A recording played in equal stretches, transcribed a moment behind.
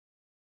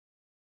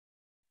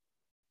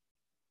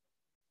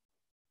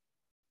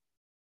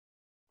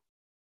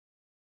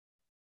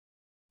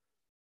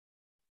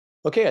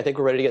Okay, I think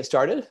we're ready to get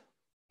started.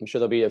 I'm sure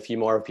there'll be a few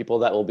more people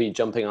that will be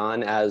jumping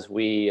on as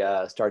we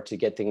start to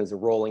get things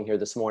rolling here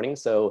this morning.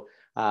 So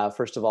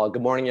first of all,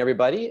 good morning,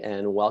 everybody,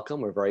 and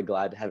welcome. We're very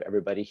glad to have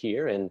everybody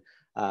here.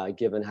 And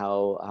given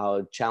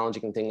how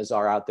challenging things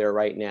are out there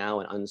right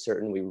now and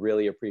uncertain, we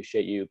really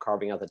appreciate you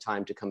carving out the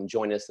time to come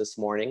join us this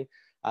morning.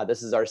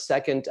 This is our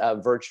second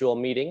virtual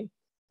meeting,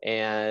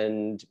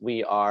 and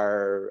we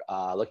are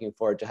looking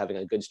forward to having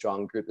a good,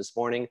 strong group this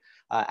morning.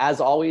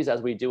 As always,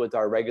 as we do with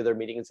our regular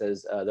meetings,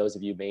 as those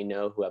of you may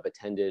know who have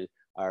attended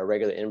our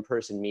regular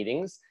in-person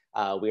meetings,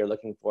 we are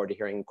looking forward to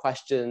hearing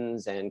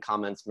questions and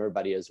comments from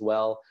everybody as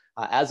well.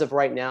 As of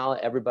right now,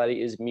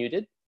 everybody is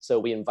muted, so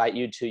we invite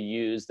you to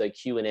use the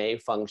Q&A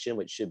function,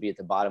 which should be at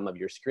the bottom of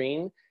your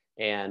screen,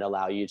 and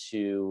allow you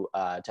to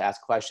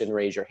ask a question,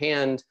 raise your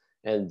hand,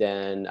 and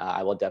then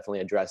I will definitely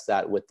address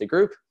that with the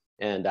group.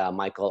 And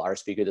Michael, our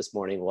speaker this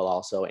morning, will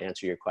also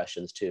answer your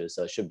questions too.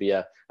 So it should be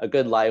a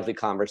good, lively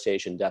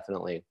conversation,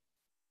 definitely.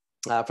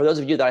 For those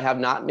of you that I have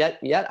not met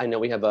yet, I know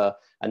we have a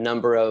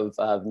number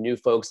of new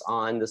folks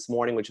on this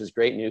morning, which is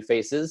great, new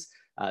faces.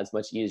 It's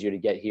much easier to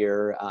get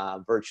here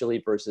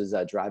virtually versus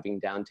driving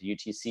down to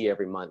UTC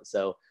every month.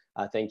 So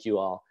thank you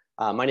all.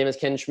 My name is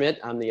Ken Schmitt.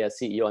 I'm the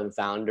CEO and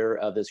founder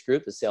of this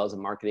group, the Sales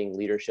and Marketing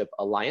Leadership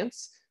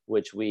Alliance,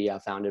 which we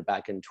founded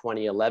back in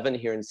 2011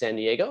 here in San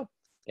Diego.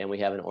 And we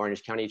have an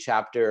Orange County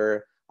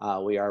chapter.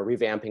 We are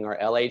revamping our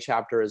LA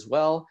chapter as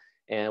well.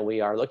 And we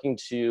are looking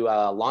to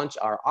launch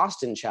our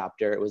Austin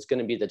chapter. It was going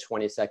to be the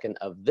 22nd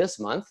of this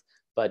month,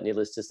 but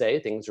needless to say,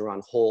 things are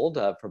on hold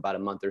for about a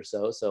month or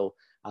so. So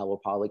we'll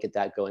probably get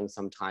that going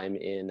sometime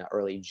in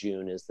early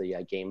June is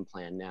the game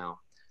plan now.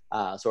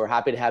 So we're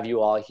happy to have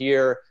you all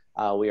here.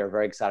 We are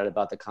very excited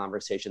about the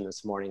conversation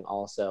this morning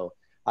also.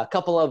 A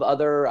couple of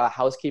other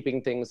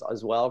housekeeping things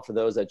as well for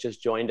those that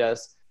just joined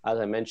us. As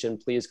I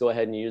mentioned, please go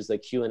ahead and use the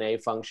Q&A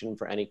function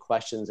for any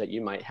questions that you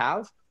might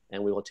have,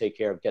 and we will take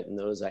care of getting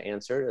those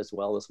answered as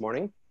well this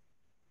morning.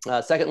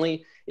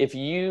 Secondly, if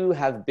you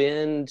have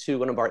been to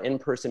one of our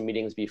in-person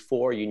meetings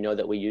before, you know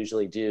that we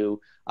usually do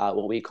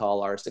what we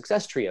call our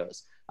success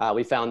trios.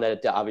 We found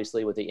that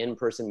obviously with the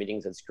in-person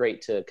meetings, it's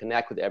great to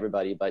connect with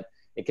everybody, but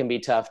it can be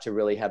tough to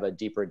really have a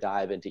deeper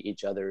dive into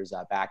each other's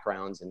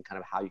backgrounds and kind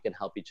of how you can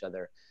help each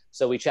other.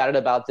 So we chatted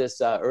about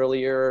this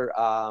earlier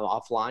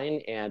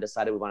offline and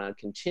decided we want to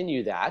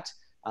continue that.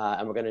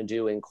 And we're going to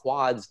do in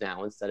quads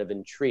now instead of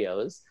in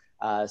trios.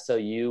 So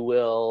you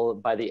will,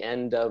 by the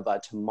end of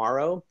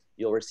tomorrow,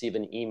 you'll receive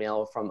an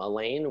email from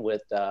Elaine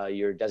with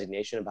your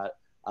designation about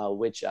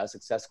which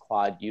success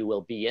quad you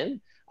will be in.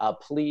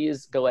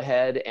 Please go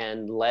ahead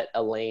and let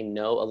Elaine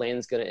know.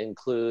 Elaine's going to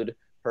include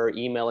her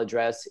email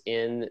address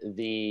in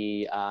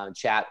the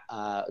chat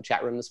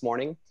room this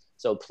morning.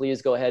 So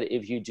please go ahead,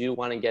 if you do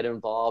want to get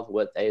involved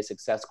with a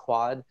success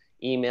quad,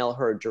 email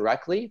her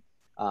directly,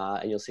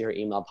 and you'll see her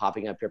email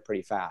popping up here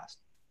pretty fast.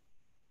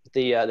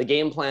 The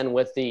game plan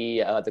with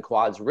the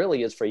quads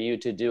really is for you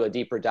to do a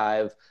deeper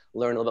dive,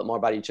 learn a little bit more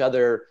about each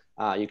other.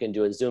 You can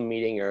do a Zoom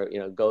meeting or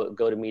go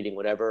to meeting,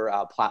 whatever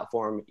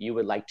platform you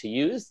would like to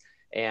use.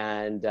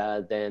 And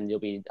then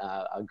you'll be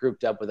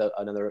grouped up with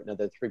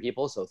another 3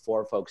 people, so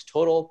 4 folks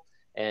total,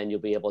 and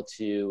you'll be able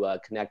to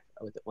connect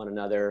with one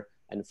another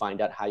and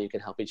find out how you can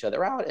help each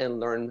other out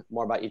and learn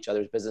more about each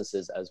other's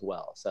businesses as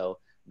well. So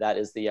that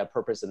is the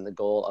purpose and the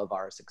goal of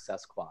our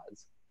success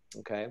quads.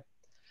 Okay.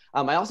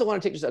 I also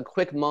want to take just a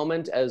quick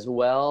moment as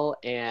well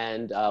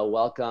and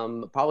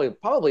welcome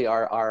probably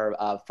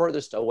our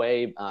furthest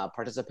away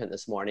participant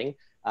this morning,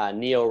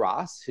 Neo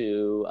Ross,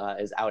 who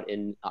is out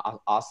in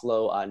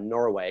Oslo,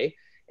 Norway.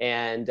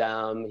 And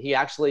he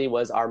actually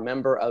was our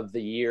member of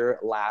the year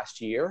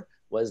last year,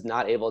 was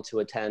not able to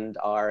attend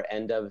our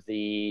end of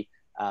the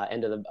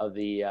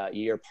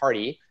year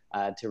party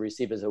to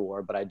receive his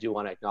award, but I do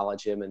want to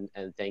acknowledge him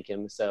and thank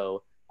him.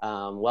 So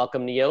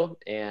welcome, Neo,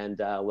 and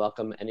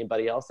welcome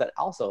anybody else that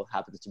also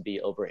happens to be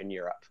over in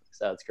Europe.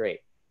 So it's great.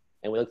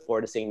 And we look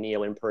forward to seeing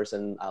Neo in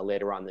person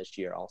later on this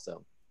year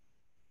also.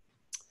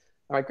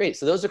 All right, great.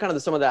 So those are kind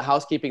of some of the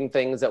housekeeping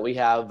things that we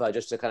have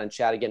just to kind of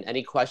chat again.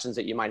 Any questions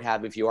that you might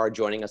have if you are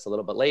joining us a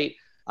little bit late,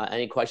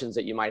 any questions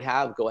that you might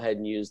have, go ahead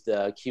and use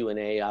the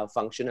Q&A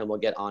function and we'll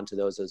get onto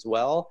those as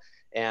well.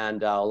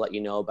 And I'll let you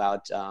know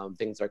about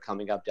things that are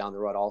coming up down the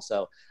road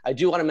also. I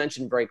do want to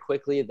mention very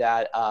quickly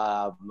that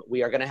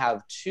we are going to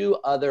have 2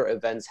 other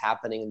events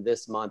happening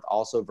this month,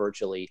 also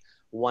virtually.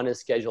 One is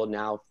scheduled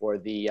now for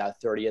the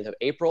 30th of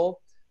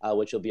April,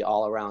 which will be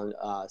all around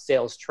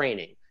sales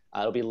training.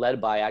 It'll be led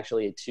by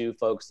actually 2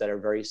 folks that are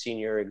very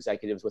senior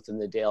executives within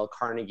the Dale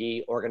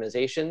Carnegie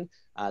organization.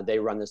 They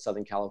run the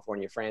Southern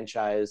California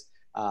franchise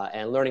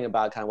and learning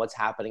about kind of what's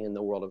happening in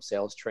the world of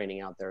sales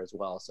training out there as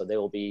well. So they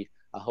will be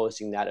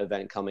hosting that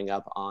event coming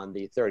up on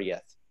the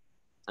 30th.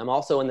 I'm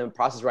also in the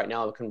process right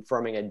now of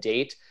confirming a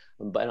date,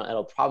 but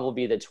it'll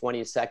probably be the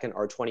 22nd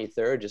or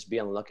 23rd. Just be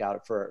on the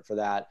lookout for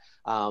that.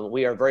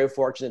 We are very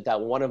fortunate that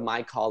one of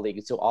my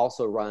colleagues who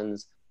also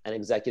runs an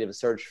executive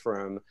search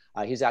firm,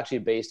 he's actually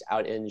based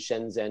out in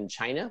Shenzhen,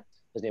 China.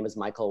 His name is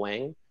Michael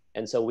Wang.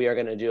 And so we are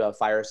going to do a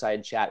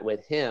fireside chat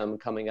with him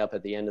coming up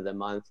at the end of the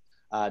month,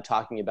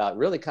 talking about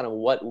really kind of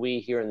what we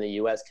here in the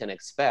US can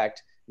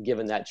expect,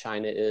 given that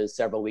China is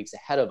several weeks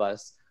ahead of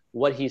us,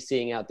 what he's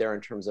seeing out there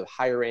in terms of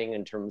hiring,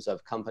 in terms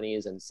of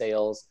companies and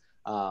sales,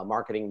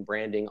 marketing,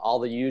 branding, all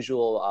the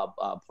usual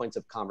points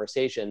of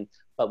conversation,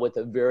 but with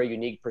a very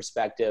unique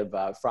perspective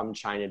from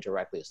China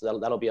directly. So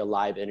that'll be a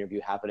live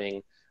interview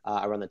happening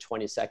around the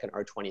 22nd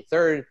or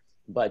 23rd.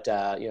 But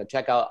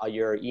check out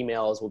your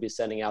emails. We'll be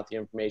sending out the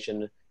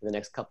information in the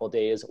next couple of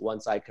days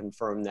once I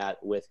confirm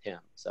that with him.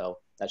 So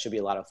that should be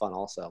a lot of fun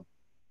also.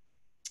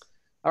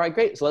 All right,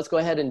 great. So let's go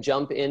ahead and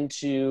jump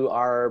into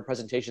our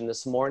presentation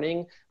this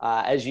morning.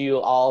 As you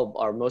all,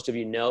 or most of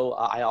you know,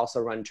 I also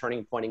run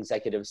TurningPoint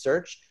Executive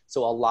Search.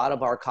 So a lot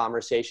of our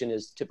conversation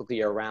is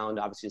typically around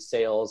obviously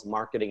sales,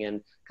 marketing,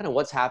 and kind of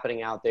what's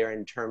happening out there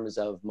in terms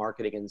of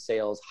marketing and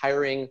sales,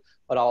 hiring,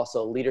 but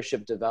also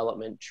leadership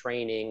development,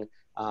 training.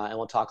 And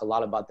we'll talk a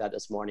lot about that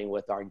this morning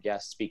with our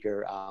guest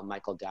speaker,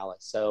 Michael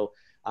Dalis. So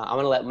I'm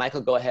going to let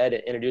Michael go ahead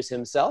and introduce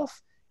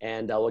himself,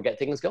 and we'll get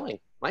things going.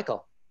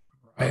 Michael.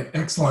 Right,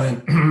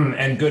 excellent.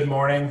 And good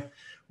morning.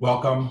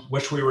 Welcome.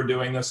 Wish we were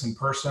doing this in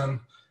person.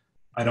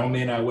 I don't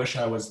mean I wish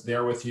I was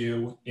there with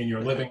you in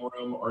your living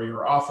room or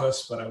your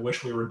office, but I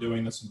wish we were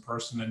doing this in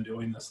person and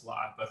doing this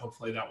live, but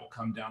hopefully that will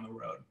come down the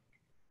road.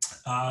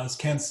 As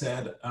Ken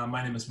said,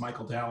 my name is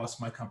Michael Dalis.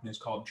 My company is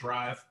called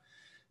Drive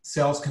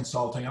Sales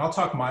Consulting. I'll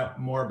talk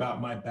more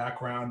about my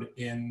background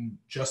in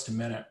just a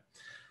minute.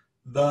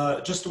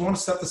 Just want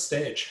to set the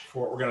stage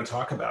for what we're going to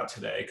talk about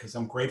today, because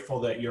I'm grateful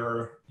that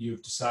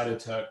you've decided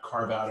to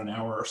carve out an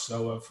hour or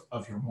so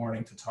of your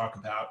morning to talk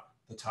about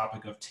the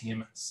topic of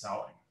team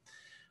selling.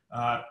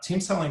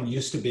 Team selling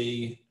used to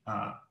be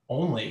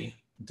only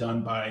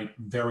done by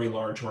very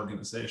large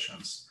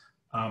organizations,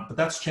 but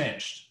that's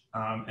changed.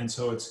 And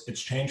so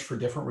it's changed for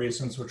different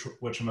reasons,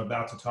 which I'm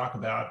about to talk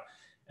about.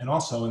 And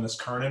also in this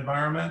current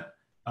environment,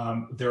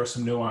 there are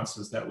some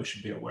nuances that we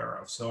should be aware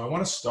of. So I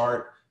want to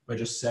start by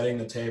just setting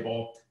the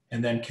table,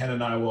 and then Ken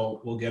and I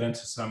will get into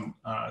some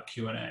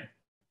Q&A.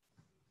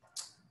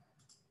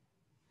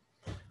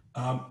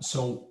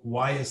 So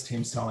why is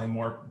team selling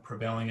more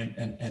prevailing,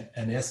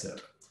 and is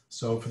it?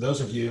 So for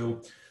those of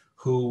you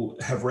who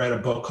have read a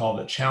book called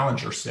The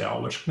Challenger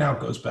Sale, which now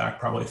goes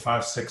back probably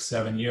 5, 6,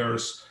 7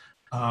 years,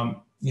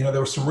 there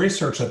was some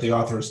research that the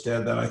authors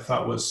did that I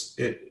thought was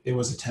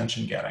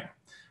attention getting.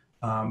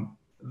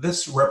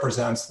 This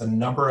represents the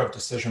number of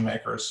decision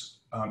makers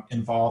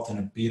involved in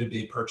a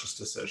B2B purchase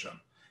decision.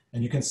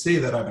 And you can see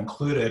that I've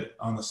included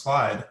on the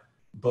slide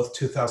both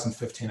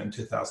 2015 and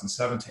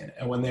 2017.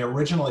 And when they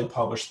originally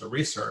published the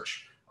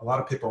research, a lot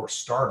of people were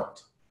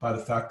startled by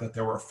the fact that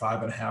there were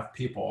 5.5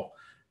 people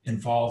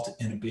involved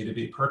in a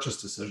B2B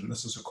purchase decision.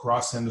 This is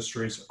across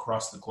industries,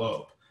 across the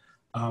globe.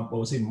 What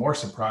was even more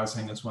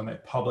surprising is when they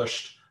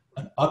published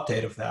an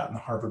update of that in the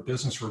Harvard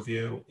Business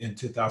Review in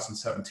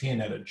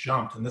 2017, it had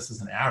jumped, and this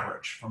is an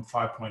average from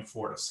 5.4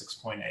 to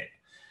 6.8.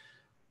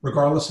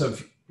 Regardless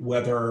of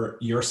whether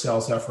your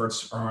sales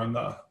efforts are in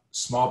the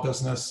small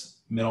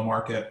business, middle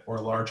market, or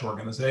large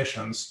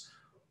organizations,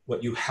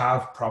 what you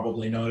have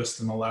probably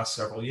noticed in the last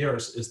several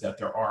years is that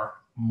there are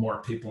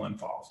more people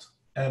involved.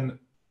 And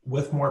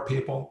with more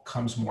people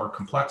comes more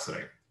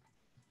complexity.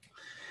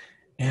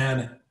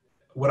 And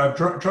what I've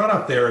drawn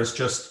up there is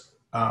just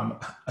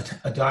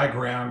a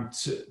diagram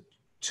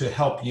to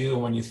help you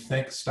when you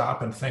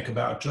stop and think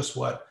about just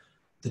what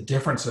the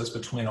differences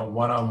between a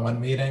one-on-one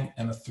meeting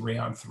and a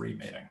 3-on-3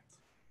 meeting.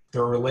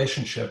 There are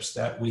relationships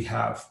that we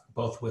have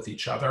both with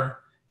each other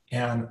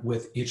and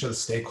with each of the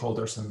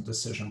stakeholders in the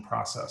decision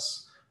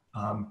process.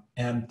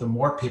 And the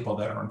more people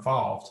that are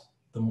involved,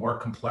 the more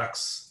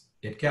complex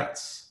it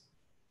gets.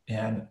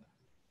 And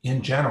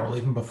in general,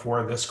 even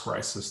before this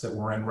crisis that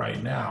we're in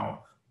right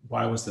now,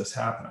 why was this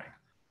happening?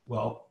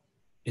 Well,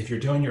 if you're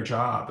doing your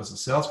job as a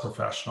sales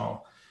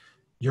professional,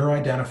 you're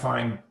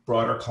identifying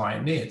broader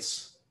client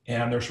needs.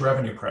 And there's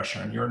revenue pressure,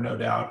 and you're no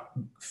doubt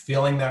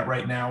feeling that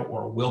right now,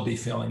 or will be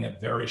feeling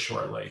it very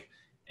shortly.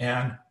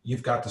 And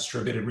you've got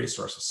distributed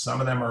resources. Some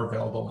of them are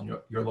available in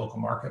your local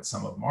market,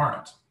 some of them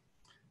aren't.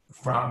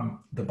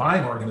 From the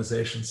buying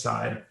organization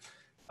side,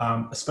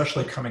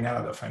 especially coming out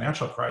of the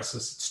financial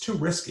crisis, it's too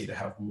risky to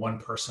have one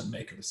person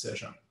make a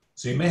decision.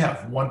 So you may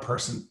have one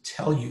person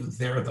tell you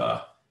they're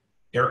the,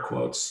 air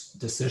quotes,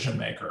 decision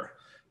maker.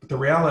 But the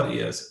reality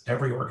is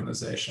every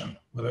organization,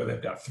 whether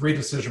they've got 3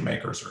 decision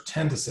makers or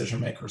 10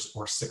 decision makers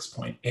or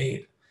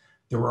 6.8,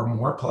 there are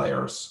more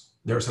players,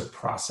 there's a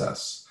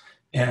process,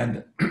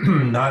 and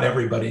not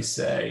everybody's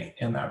say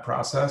in that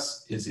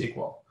process is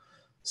equal.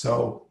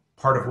 So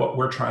part of what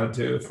we're trying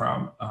to do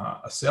from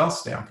a sales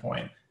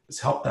standpoint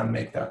is help them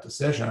make that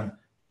decision,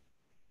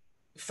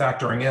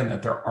 factoring in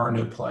that there are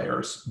new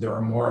players, there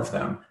are more of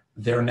them,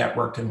 they're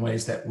networked in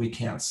ways that we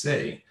can't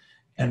see,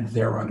 and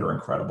they're under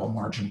incredible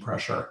margin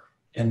pressure,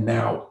 and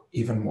now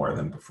even more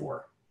than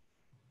before.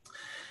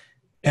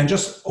 And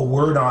just a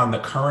word on the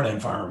current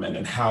environment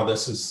and how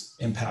this is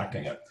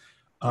impacting it.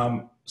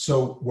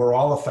 So we're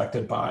all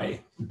affected by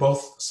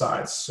both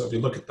sides. So if you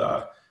look at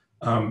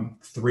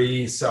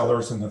three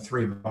sellers and the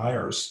three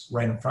buyers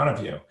right in front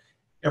of you,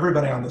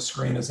 everybody on the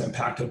screen is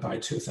impacted by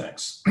two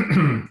things.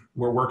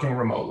 We're working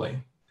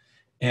remotely,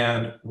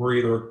 and we're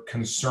either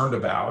concerned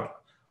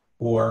about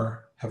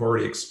or have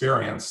already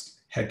experienced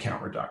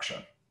headcount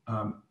reduction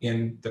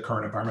in the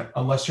current environment,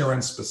 unless you're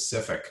in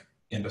specific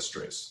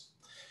industries.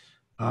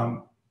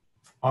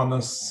 On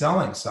the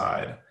selling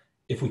side,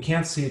 if we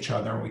can't see each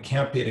other and we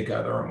can't be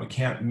together and we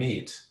can't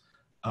meet,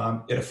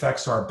 it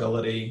affects our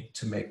ability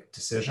to make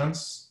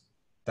decisions.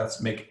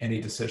 That's make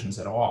any decisions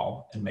at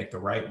all and make the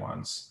right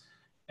ones.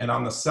 And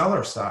on the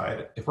seller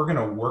side, if we're going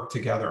to work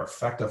together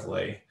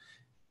effectively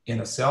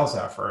in a sales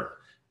effort,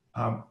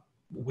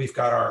 we've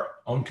got our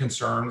own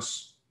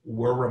concerns,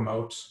 we're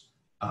remote,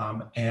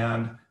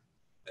 and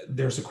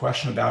there's a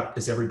question about,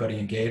 is everybody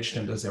engaged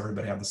and does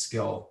everybody have the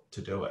skill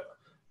to do it?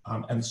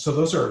 And so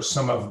those are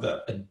some of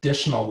the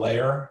additional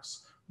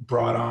layers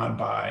brought on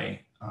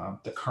by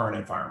the current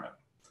environment.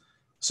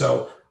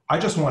 So I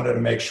just wanted to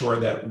make sure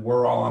that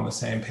we're all on the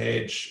same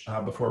page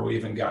before we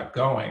even got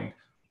going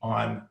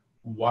on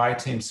why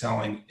team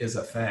selling is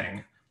a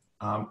thing.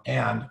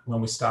 And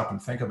when we stop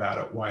and think about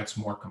it, why it's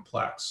more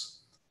complex.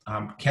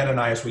 Ken and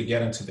I, as we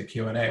get into the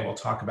Q&A, we'll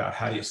talk about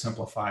how do you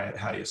simplify it,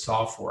 how do you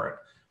solve for it.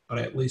 But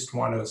I at least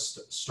want to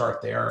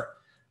start there.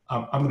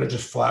 I'm going to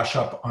just flash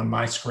up on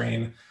my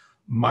screen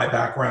my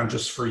background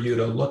just for you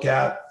to look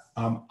at.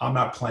 I'm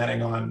not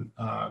planning on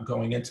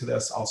going into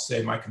this. I'll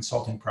say my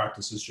consulting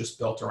practice is just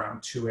built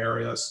around two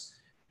areas: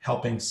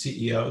 helping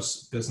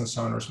CEOs, business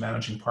owners,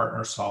 managing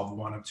partners solve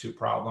one of two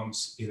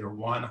problems. Either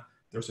one,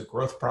 there's a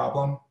growth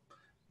problem,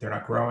 they're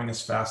not growing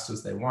as fast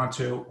as they want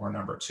to, or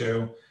number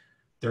two,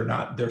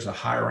 there's a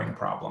hiring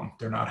problem.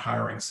 They're not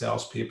hiring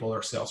salespeople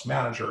or sales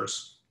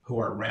managers who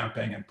are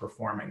ramping and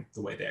performing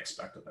the way they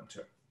expected them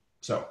to.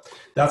 So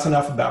that's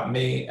enough about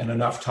me and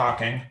enough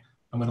talking.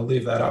 I'm going to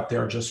leave that up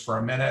there just for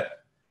a minute.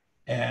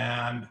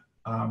 And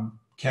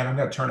Ken, I'm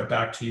going to turn it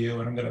back to you,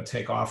 and I'm going to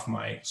take off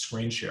my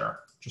screen share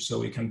just so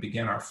we can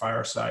begin our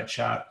fireside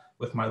chat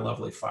with my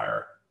lovely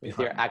fire. With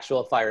your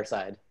actual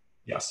fireside.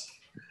 Yes.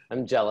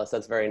 I'm jealous.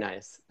 That's very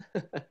nice.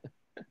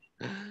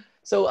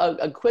 So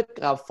a quick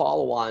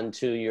follow-on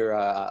to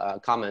your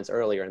comments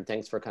earlier, and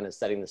thanks for kind of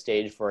setting the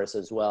stage for us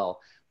as well.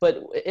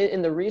 But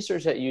in the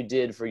research that you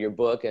did for your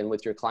book and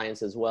with your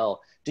clients as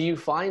well, do you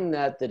find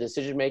that the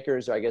decision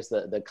makers, or I guess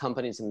the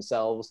companies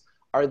themselves,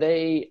 are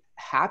they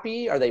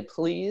happy? Are they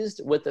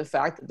pleased with the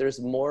fact that there's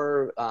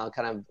more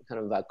kind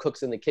of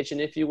cooks in the kitchen,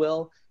 if you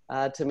will,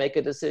 to make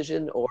a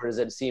decision, or does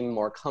it seem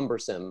more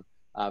cumbersome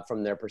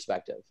from their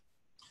perspective?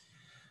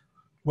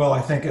 Well,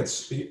 I think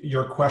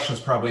your question is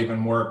probably even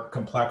more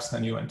complex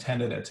than you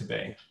intended it to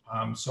be.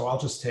 So I'll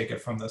just take it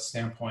from the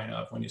standpoint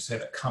of when you say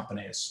the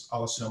companies,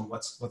 I'll assume,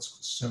 let's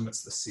assume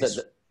it's the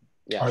C-suite.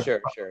 Yeah,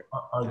 sure.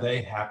 Are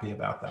they happy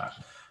about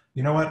that?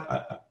 You know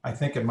what? I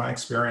think in my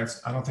experience,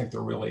 I don't think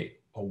they're really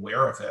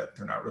aware of it.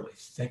 They're not really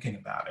thinking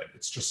about it.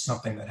 It's just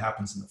something that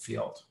happens in the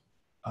field.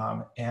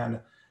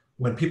 And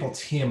when people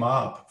team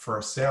up for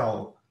a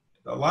sale,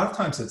 a lot of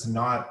times it's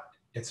not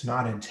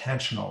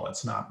intentional.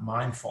 It's not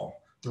mindful.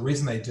 The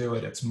reason they do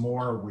it, it's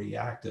more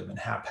reactive and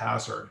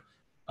haphazard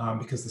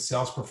because the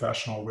sales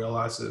professional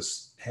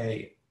realizes,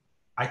 hey,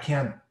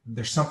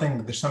 there's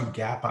some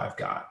gap I've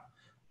got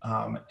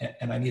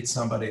and I need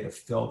somebody to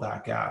fill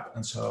that gap.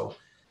 And so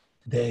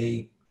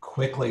they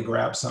quickly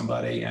grab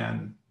somebody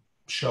and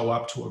show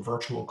up to a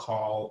virtual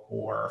call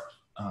or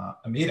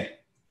a meeting,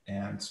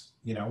 and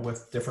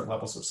with different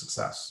levels of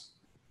success.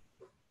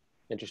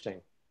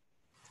 Interesting.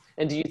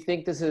 And do you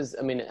think this is,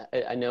 I mean,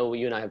 I know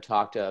you and I have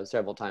talked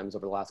several times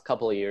over the last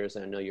couple of years,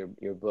 and I know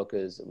your book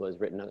was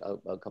written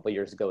a couple of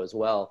years ago as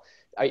well.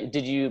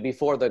 Did you,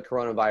 before the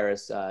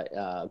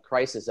coronavirus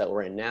crisis that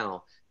we're in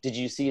now, did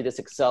you see this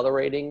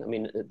accelerating? I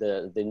mean,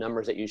 the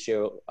numbers that you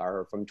show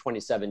are from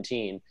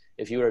 2017.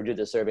 If you were to do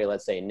the survey,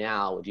 let's say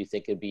now, would you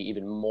think it'd be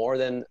even more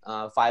than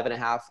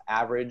 5.5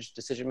 average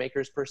decision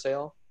makers per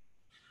sale?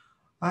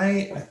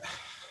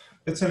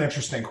 It's an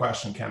interesting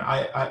question, Ken.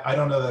 I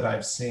don't know that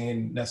I've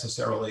seen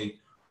necessarily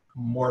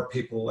more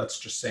people, let's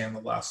just say in the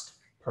last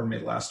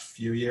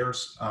few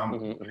years.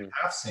 What I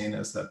have seen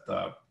is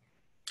that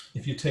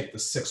if you take the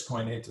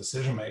 6.8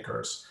 decision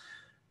makers,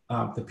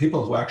 the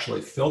people who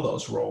actually fill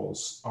those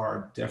roles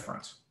are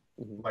different.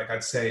 Like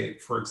I'd say,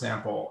 for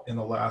example, in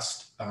the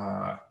last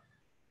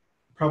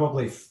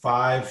probably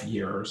 5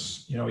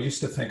 years, I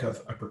used to think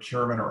of a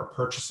procurement or a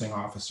purchasing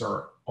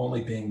officer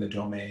only being the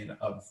domain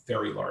of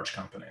very large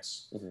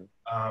companies.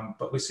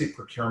 But we see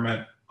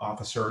procurement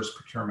officers,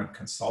 procurement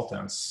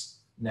consultants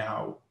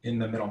now in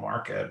the middle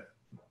market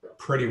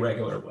pretty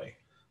regularly.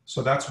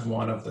 So that's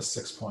one of the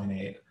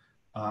 6.8.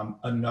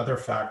 Another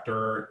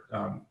factor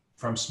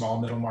from small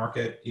middle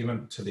market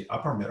even to the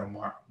upper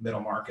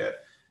middle market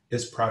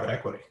is private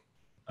equity.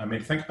 I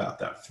mean, think about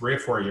that. 3 or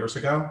 4 years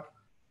ago,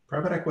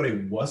 private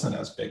equity wasn't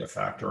as big a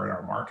factor in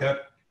our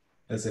market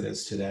as it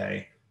is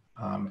today.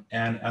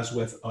 And as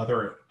with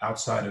other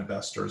outside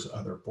investors,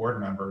 other board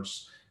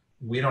members,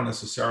 we don't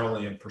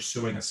necessarily, in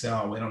pursuing a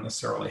sale, we don't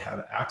necessarily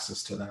have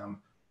access to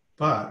them,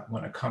 But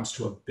when it comes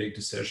to a big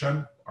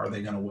decision, are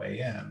they going to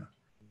weigh in?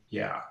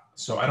 Yeah.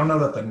 So I don't know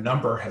that the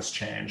number has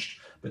changed,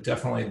 but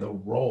definitely the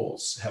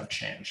roles have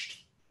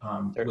changed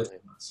with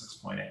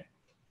 6.8.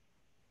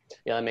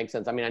 Yeah, that makes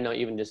sense. I mean, I know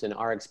even just in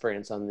our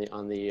experience on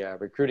the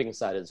recruiting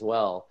side as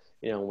well,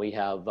 you know, we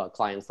have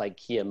clients like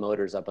Kia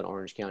Motors up in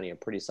Orange County, a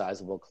pretty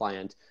sizable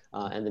client,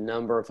 and the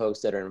number of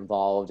folks that are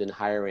involved in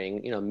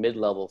hiring, you know,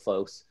 mid-level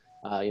folks,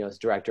 you know, as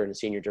director and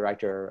senior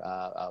director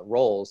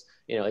roles,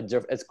 you know,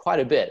 it's quite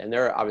a bit. And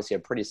they're obviously a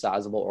pretty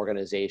sizable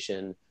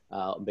organization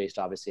based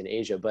obviously in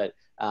Asia. But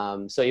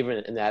so even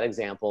in that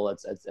example,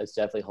 it's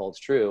definitely holds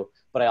true.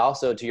 But I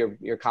also, to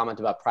your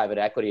comment about private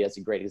equity, that's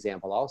a great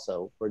example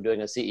also. We're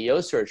doing a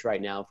CEO search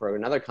right now for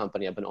another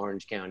company up in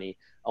Orange County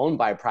owned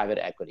by private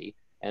equity.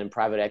 And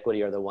private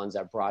equity are the ones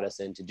that brought us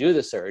in to do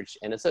the search.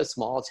 And it's a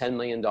small $10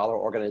 million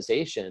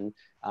organization.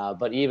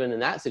 But even in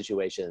that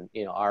situation,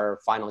 you know, our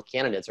final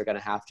candidates are going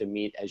to have to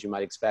meet, as you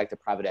might expect, the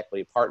private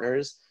equity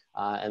partners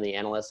and the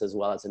analysts as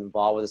well as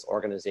involved with this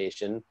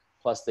organization,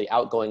 plus the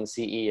outgoing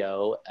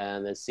CEO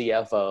and the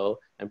CFO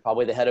and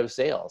probably the head of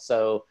sales.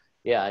 So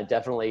yeah, it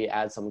definitely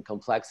adds some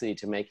complexity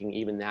to making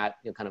even that,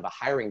 you know, kind of a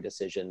hiring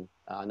decision,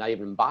 not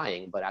even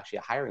buying, but actually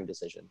a hiring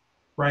decision.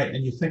 Right,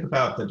 and you think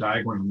about the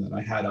diagram that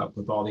I had up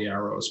with all the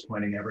arrows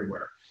pointing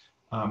everywhere.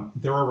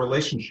 There are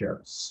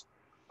relationships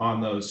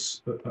on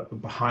those,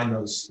 behind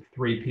those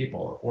three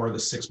people or the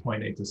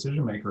 6.8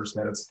 decision makers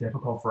that it's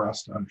difficult for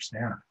us to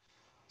understand.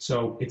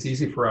 So it's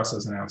easy for us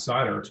as an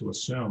outsider to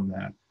assume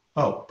that,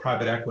 oh,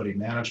 private equity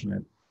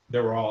management,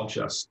 they're all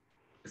just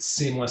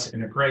seamless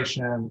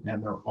integration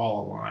and they're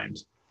all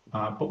aligned.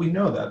 But we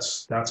know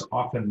that's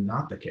often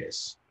not the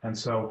case. And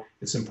so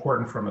it's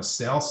important from a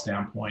sales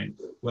standpoint,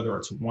 whether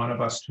it's one of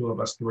us, two of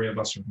us, three of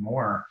us, or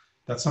more,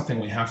 that's something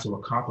we have to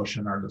accomplish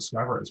in our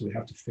discoveries. We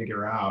have to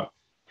figure out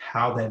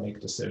how they make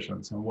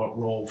decisions and what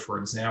role, for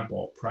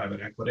example,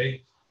 private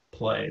equity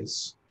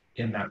plays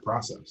in that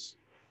process.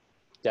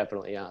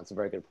 Definitely, yeah, that's a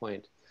very good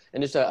point.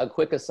 And just a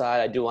quick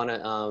aside, I do want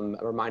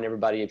to remind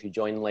everybody, if you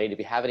joined late, if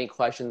you have any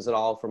questions at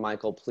all for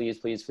Michael, please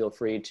feel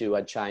free to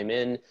chime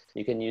in.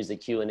 You can use the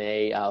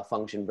Q&A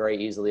function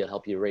very easily. It'll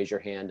help you raise your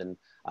hand and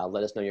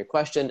let us know your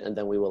question, and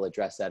then we will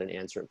address that and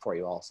answer it for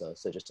you also.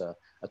 So just a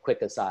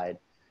quick aside.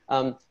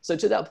 So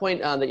to that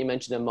point that you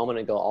mentioned a moment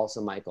ago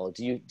also, Michael,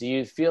 do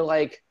you feel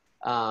like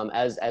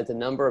as the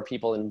number of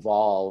people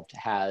involved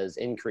has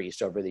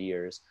increased over the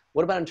years,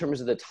 what about in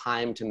terms of the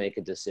time to make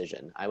a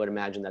decision? I would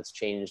imagine that's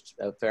changed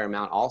a fair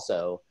amount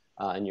also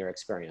in your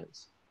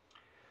experience.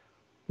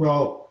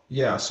 Well,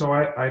 yeah, so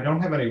I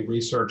don't have any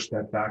research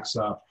that backs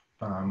up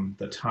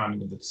the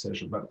timing of the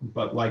decision,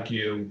 but like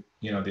you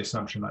know, the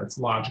assumption that it's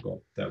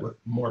logical that with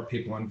more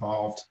people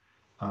involved,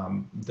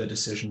 the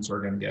decisions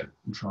are going to get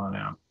drawn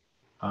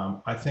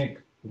out. I think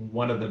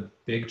one of the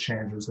big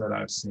changes that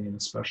I've seen,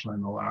 especially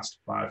in the last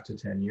 5 to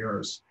 10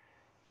 years,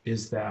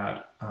 is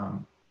that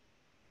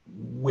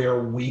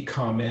where we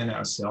come in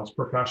as sales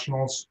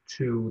professionals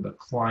to the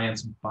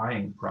client's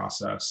buying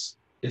process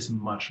is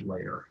much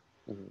later.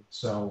 Mm-hmm.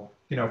 So,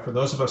 you know, for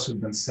those of us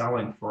who've been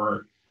selling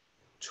for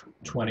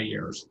 20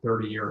 years,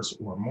 30 years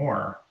or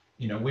more,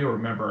 you know, we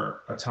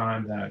remember a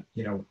time that,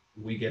 you know,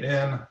 we get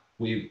in,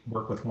 we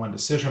work with one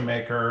decision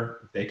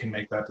maker, they can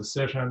make that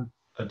decision,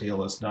 a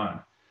deal is done.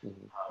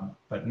 Mm-hmm.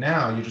 But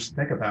now you just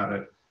think about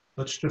it,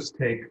 let's just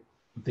take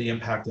the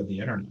impact of the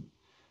internet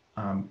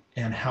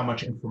and how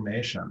much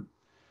information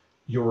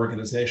your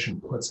organization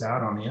puts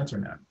out on the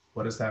internet.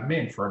 What does that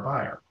mean for a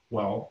buyer?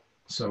 Well,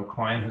 so a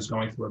client who's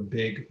going through a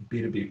big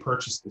B2B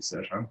purchase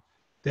decision,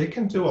 they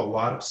can do a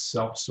lot of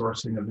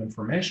self-sourcing of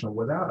information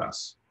without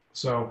us.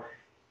 So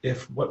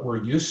if what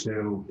we're used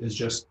to is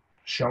just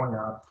showing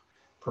up,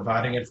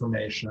 providing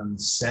information,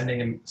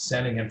 sending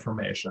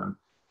information,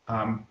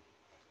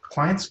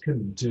 clients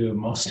can do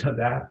most of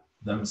that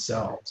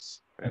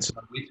themselves. And so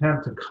we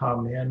tend to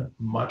come in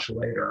much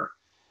later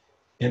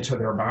into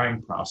their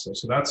buying process.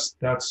 So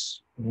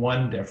that's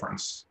one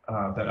difference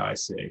that I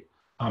see.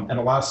 And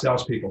a lot of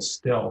salespeople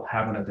still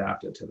haven't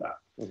adapted to that.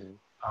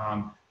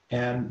 Mm-hmm.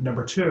 And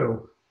number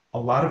two, a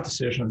lot of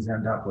decisions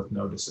end up with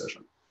no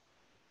decision.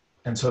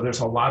 And so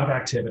there's a lot of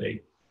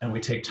activity, and we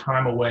take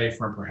time away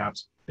from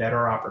perhaps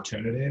better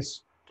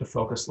opportunities to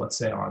focus, let's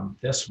say, on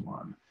this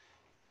one,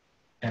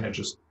 and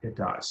it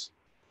dies.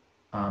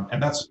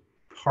 And that's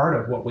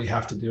part of what we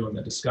have to do in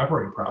the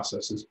discovery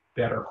process is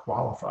better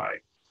qualify.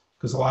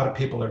 Because a lot of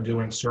people are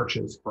doing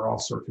searches for all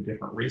sorts of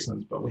different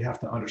reasons, but we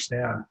have to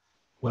understand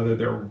whether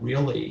they're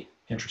really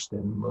interested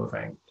in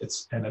moving.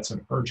 It's an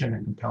urgent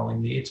and compelling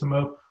need to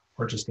move,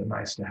 or just a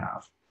nice to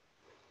have.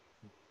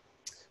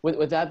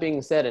 With that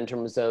being said, in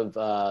terms of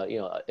you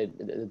know,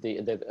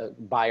 the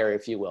buyer,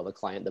 if you will, the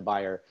client, the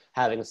buyer,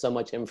 having so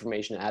much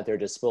information at their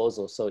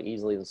disposal so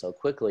easily and so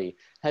quickly,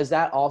 has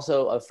that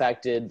also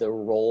affected the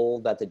role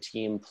that the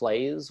team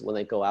plays when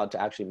they go out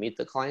to actually meet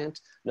the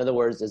client? In other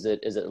words, is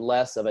it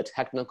less of a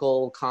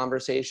technical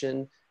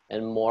conversation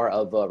and more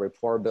of a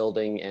rapport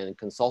building and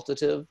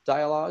consultative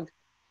dialogue?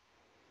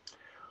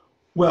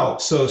 Well,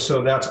 so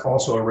that's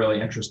also a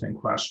really interesting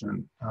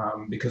question,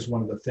 because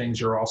one of the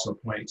things you're also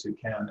pointing to,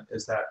 Ken,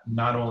 is that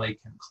not only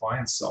can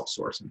clients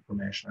self-source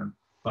information,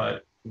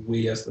 but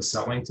we as the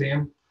selling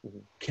team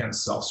Mhm. can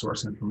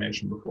self-source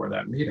information before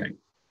that meeting.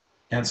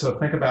 And so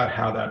think about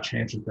how that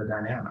changes the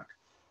dynamic.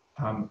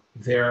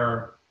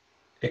 They're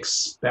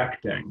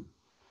expecting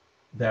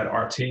that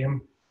our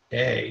team,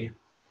 A,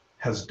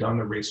 has done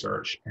the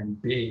research,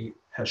 and B,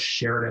 has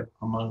shared it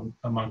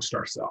amongst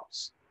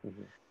ourselves.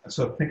 Mhm. And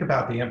so think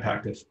about the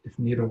impact if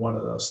neither one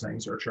of those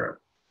things are true.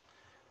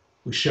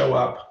 We show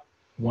up,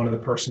 one of the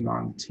person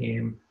on the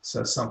team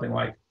says something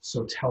like,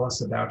 "So tell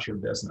us about your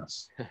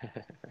business,"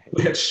 Right.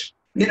 which,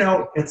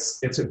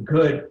 it's a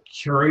good,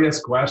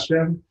 curious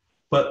question,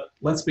 but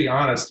let's be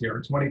honest here.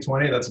 In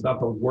 2020, that's about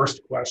the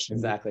worst question,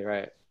 Exactly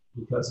right.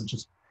 because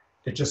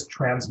it just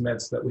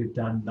transmits that we've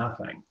done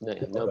nothing.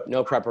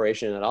 No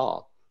preparation at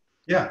all.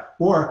 Yeah,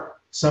 or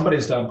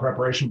somebody's done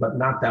preparation, but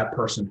not that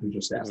person who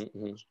just asked.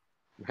 Mm-hmm.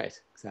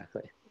 Right,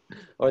 exactly.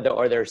 Or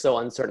they're so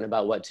uncertain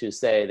about what to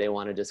say, they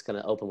want to just kind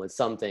of open with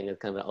something. It's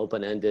kind of an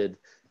open-ended,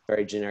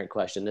 very generic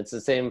question. It's the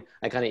same.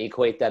 I kind of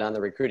equate that on the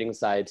recruiting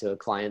side to a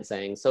client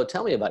saying, "So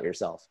tell me about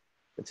yourself."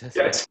 It's just,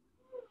 Yeah,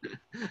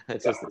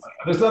 it's just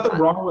there's nothing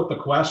wrong with the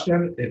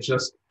question.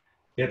 It's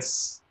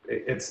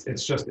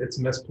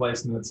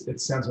misplaced, and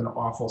it sends an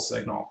awful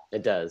signal.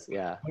 it does,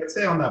 yeah. I'd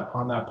say on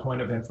that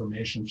point of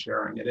information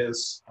sharing, it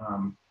is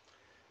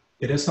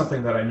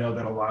something that I know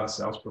that a lot of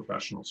sales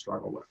professionals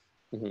struggle with.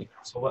 Mm-hmm.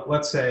 So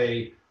let's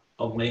say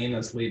Elaine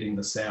is leading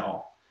the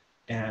sale,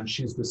 and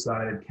she's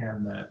decided,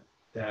 Ken,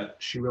 that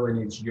she really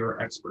needs your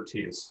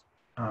expertise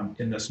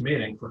in this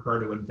meeting for her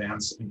to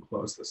advance and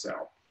close the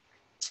sale.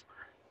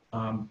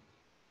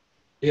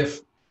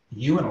 If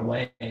you and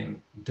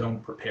Elaine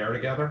don't prepare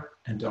together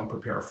and don't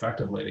prepare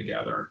effectively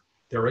together,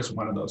 there is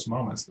one of those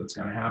moments that's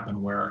going to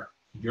happen where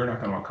you're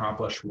not going to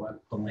accomplish what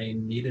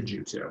Elaine needed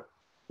you to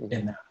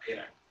in that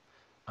meeting.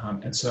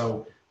 And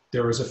so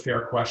there is a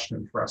fair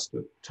question for us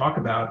to talk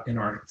about in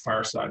our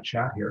fireside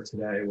chat here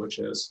today, which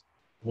is,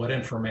 what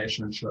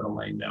information should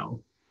Elaine know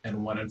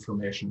and what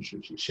information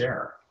should she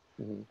share?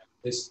 Mm-hmm.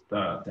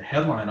 The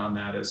headline on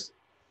that is,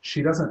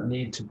 she doesn't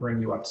need to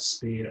bring you up to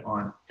speed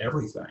on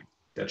everything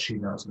that she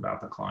knows about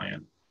the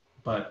client,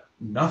 but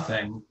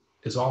nothing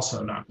is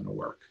also not going to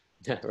work.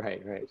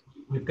 Right, right.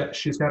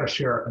 She's got to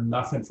share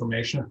enough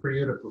information for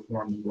you to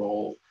perform the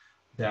role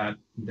that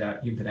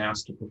you've been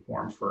asked to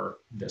perform for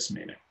this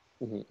meeting.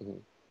 Mm-hmm, mm-hmm.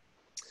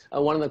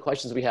 One of the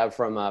questions we have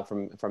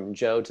from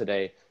Joe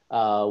today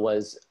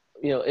was,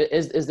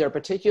 is there a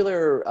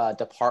particular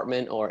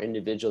department or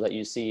individual that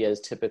you see as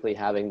typically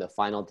having the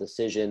final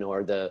decision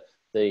or the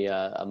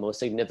most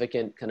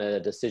significant kind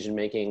of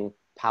decision-making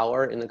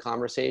power in the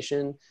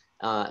conversation?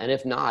 And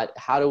if not,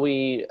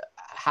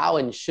 how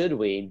and should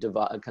we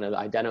kind of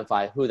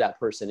identify who that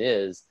person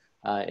is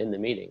in the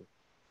meeting?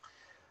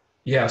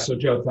 Yeah, so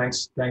Joe,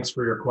 thanks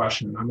for your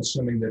question. I'm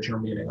assuming that you're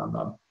meeting on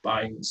the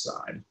buying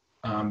side,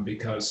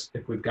 because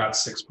if we've got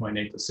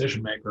 6.8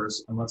 decision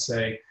makers, and let's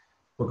say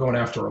we're going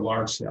after a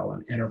large sale,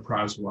 an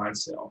enterprise-wide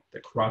sale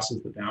that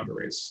crosses the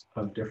boundaries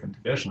of different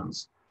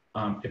divisions,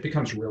 it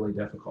becomes really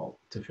difficult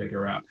to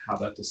figure out how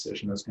that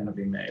decision is going to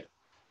be made.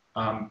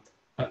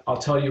 I'll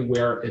tell you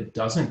where it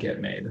doesn't get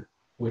made,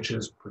 which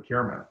is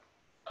procurement.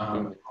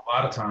 A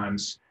lot of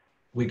times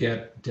we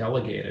get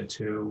delegated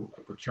to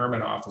a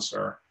procurement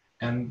officer,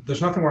 and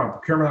there's nothing wrong.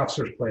 Procurement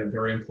officers play a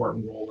very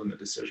important role in the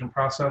decision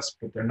process,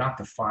 but they're not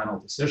the final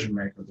decision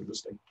maker. They're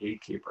just a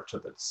gatekeeper to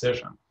the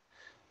decision.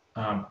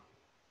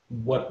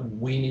 What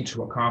we need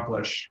to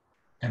accomplish,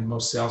 and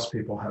most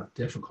salespeople have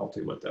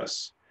difficulty with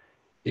this,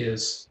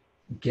 is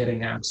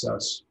getting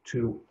access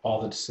to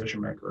all the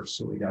decision makers,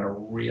 so we got a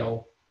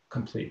real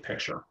complete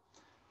picture.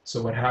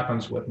 So what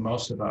happens with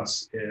most of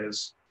us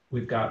is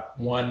we've got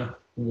one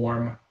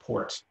warm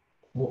port,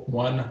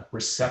 one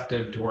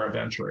receptive door of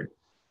entry.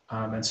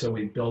 And so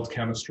we build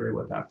chemistry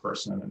with that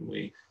person, and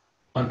we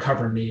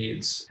uncover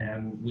needs,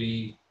 and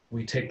we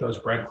take those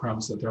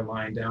breadcrumbs that they're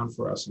lying down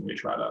for us, and we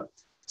try to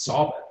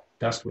solve it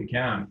best we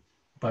can.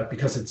 But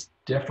because it's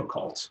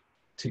difficult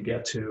to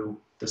get to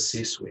the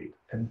C-suite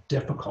and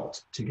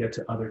difficult to get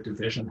to other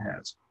division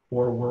heads,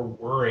 or we're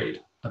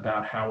worried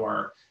about how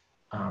our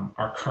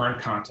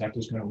current contact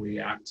is going to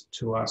react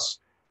to us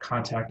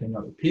contacting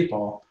other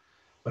people,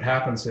 what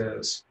happens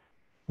is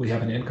we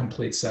have an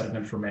incomplete set of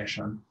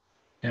information,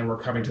 and we're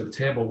coming to the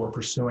table, we're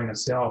pursuing a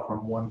sale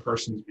from one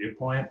person's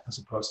viewpoint as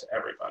opposed to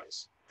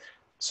everybody's.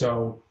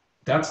 So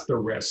that's the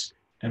risk.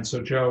 And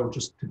so Joe,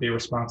 just to be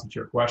responsive to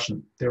your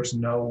question, there's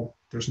no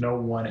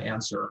one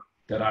answer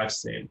that I've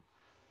seen.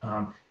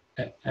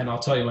 And I'll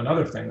tell you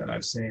another thing that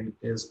I've seen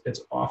is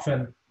it's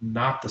often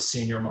not the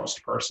senior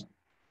most person.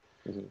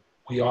 Mm-hmm.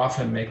 We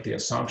often make the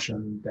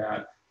assumption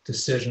that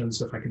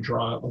decisions, if I can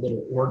draw a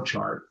little org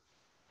chart,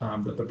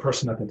 that the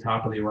person at the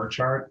top of the org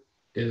chart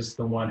is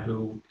the one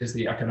who is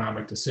the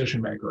economic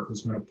decision maker,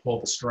 who's going to pull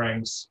the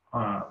strings,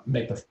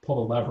 pull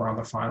the lever on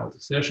the final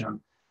decision.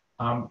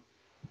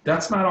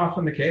 That's not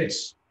often the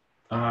case.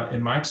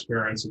 In my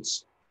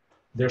experience,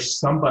 there's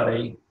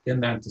somebody in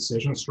that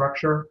decision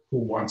structure who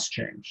wants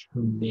change,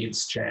 who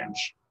needs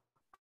change.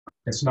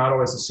 It's not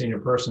always a senior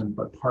person,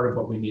 but part of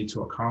what we need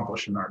to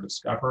accomplish in our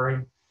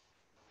discovery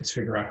is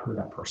figure out who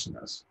that person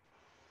is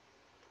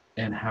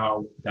and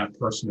how that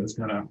person is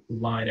going to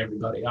line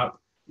everybody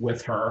up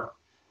with her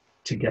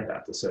to get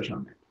that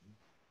decision.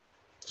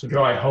 So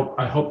Joe, I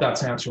hope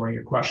that's answering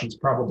your questions.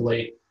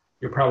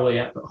 You're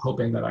probably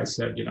hoping that I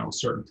said, a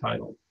certain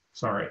title.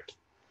 Sorry.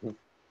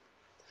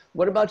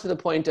 What about to the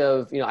point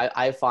of,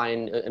 I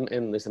find,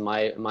 at least in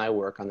my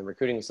work on the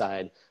recruiting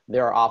side,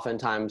 there are often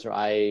times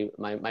where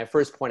my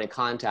first point of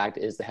contact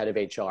is the head of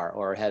HR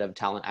or head of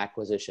talent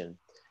acquisition.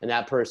 And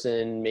that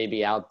person may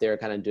be out there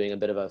kind of doing a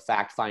bit of a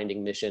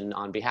fact-finding mission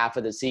on behalf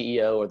of the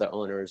CEO or the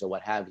owners or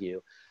what have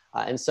you.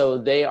 And so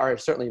they are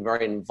certainly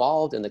very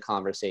involved in the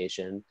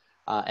conversation.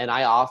 And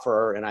I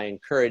offer and I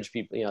encourage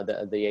people,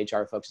 the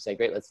HR folks to say,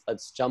 great,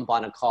 let's jump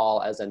on a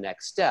call as a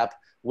next step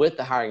with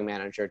the hiring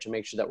manager to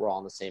make sure that we're all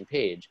on the same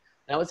page.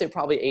 And I would say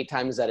probably 8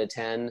 times out of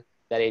 10,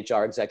 that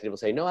HR executive will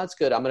say, no, that's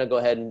good. I'm going to go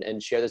ahead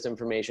and share this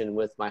information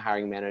with my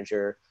hiring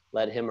manager,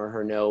 let him or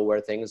her know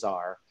where things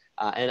are.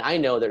 And I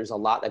know there's a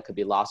lot that could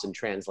be lost in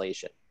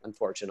translation,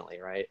 unfortunately,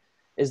 right?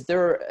 Is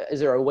there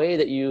a way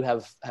that you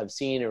have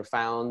seen or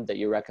found that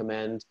you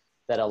recommend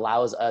that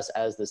allows us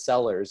as the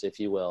sellers, if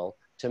you will,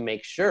 to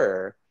make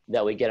sure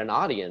that we get an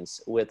audience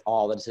with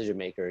all the decision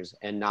makers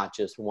and not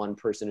just one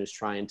person who's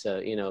trying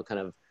to, kind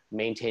of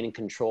maintain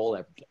control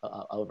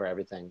over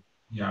everything?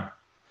 Yeah.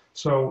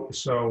 So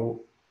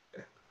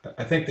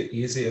I think the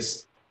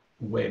easiest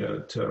way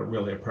to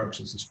really approach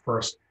this is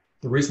first,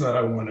 the reason that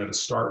I wanted to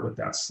start with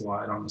that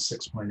slide on the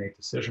 6.8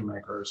 decision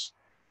makers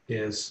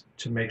is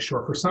to make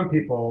sure for some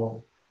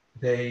people,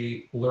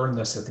 they learn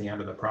this at the end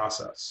of the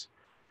process.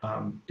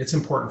 It's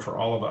important for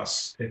all of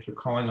us, if you're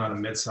calling on a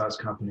mid-sized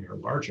company or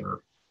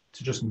larger,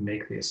 to just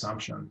make the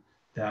assumption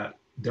that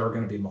there are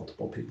going to be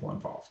multiple people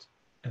involved.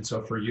 And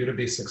so for you to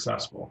be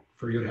successful,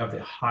 for you to have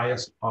the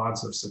highest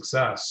odds of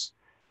success,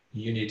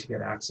 you need to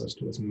get access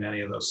to as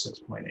many of those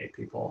 6.8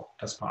 people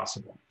as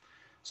possible.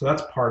 So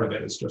that's part of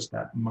it, is just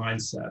that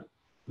mindset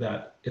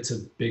that it's a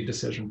big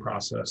decision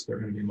process. There are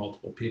going to be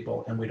multiple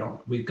people, and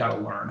we've got to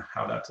learn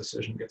how that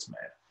decision gets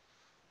made.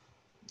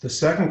 The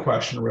second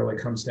question really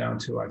comes down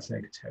to, I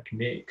think,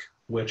 technique,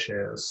 which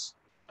is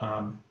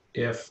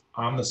if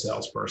I'm the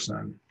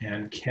salesperson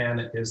and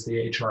Ken is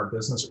the HR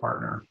business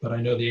partner, but I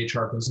know the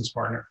HR business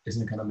partner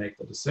isn't going to make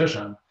the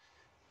decision,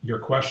 your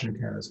question,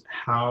 Ken, is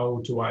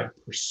how do I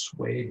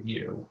persuade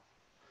you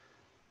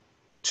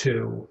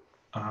to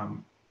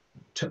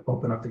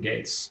open up the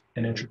gates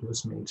and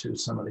introduce me to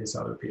some of these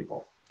other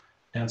people?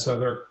 And so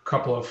there are a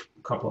couple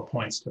of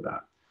points to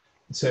that.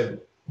 So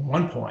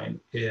one point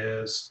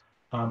is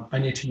I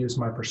need to use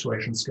my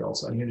persuasion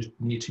skills. I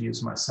need to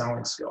use my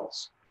selling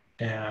skills.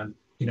 And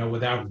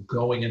without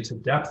going into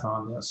depth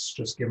on this,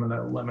 just given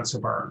the limits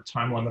of our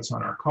time limits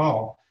on our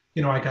call,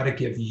 I got to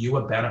give you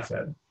a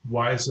benefit.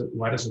 Why does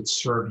it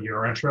serve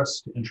your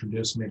interest to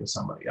introduce me to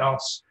somebody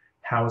else?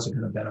 How is it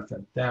going to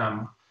benefit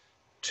them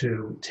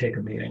to take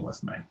a meeting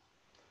with me?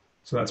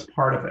 So that's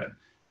part of it.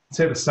 I'd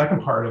say the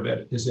second part of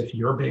it is if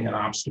you're being an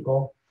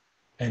obstacle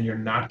and you're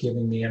not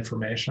giving me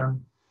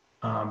information,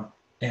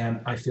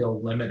 and I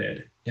feel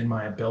limited in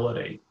my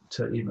ability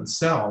to even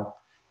sell,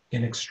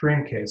 in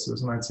extreme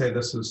cases, and I'd say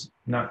this is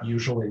not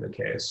usually the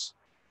case,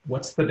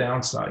 what's the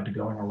downside to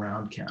going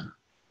around Ken?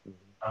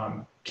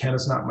 Ken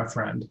is not my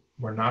friend.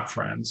 We're not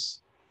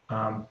friends.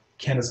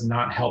 Ken is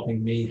not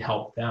helping me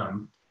help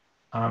them.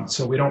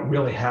 So we don't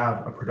really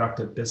have a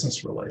productive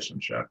business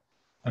relationship.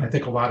 And I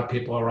think a lot of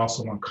people are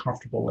also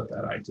uncomfortable with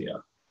that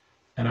idea.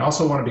 And I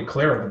also want to be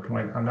clear at the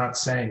point, I'm not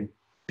saying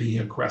be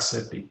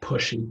aggressive, be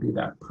pushy, be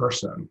that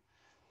person.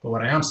 But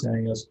what I am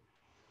saying is,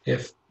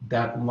 if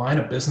that line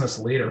of business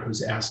leader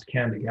who's asked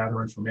Ken to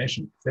gather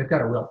information, if they've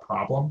got a real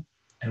problem,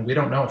 and we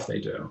don't know if they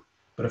do,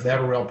 but if they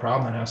have a real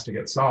problem that has to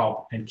get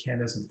solved and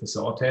Ken isn't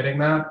facilitating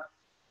that,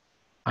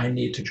 I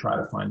need to try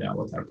to find out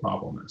what that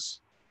problem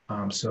is,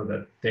 so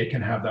that they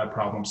can have that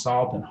problem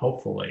solved, and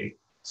hopefully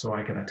so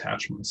I can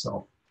attach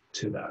myself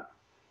to that.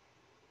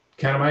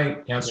 Ken, am I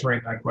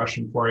answering that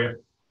question for you?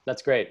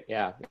 That's great.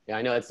 Yeah,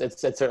 I know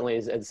it's certainly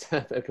it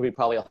could be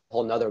probably a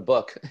whole nother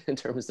book in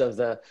terms of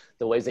the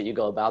ways that you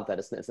go about that.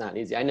 It's not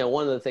easy. I know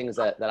one of the things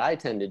that I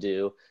tend to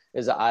do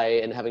is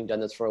and having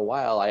done this for a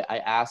while, I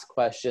ask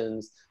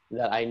questions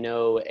that I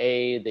know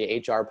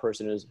the HR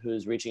person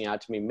who's reaching out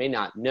to me may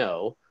not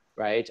know,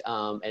 right?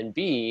 And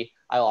B,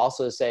 I'll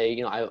also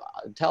say, I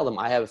tell them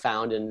I have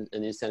found in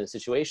these kind of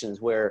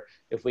situations where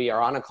if we are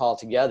on a call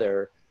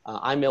together,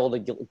 I'm able to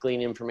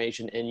glean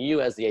information, and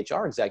you as the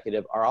HR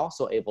executive are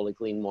also able to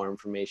glean more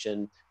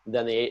information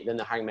than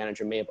the hiring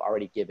manager may have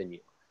already given you.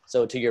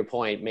 So to your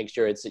point, make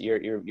sure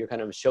you're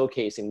kind of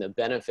showcasing the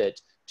benefit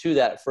to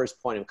that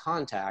first point of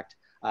contact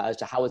as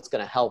to how it's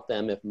going to help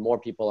them if more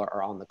people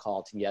are on the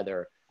call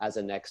together as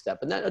a next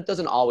step. And that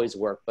doesn't always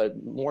work,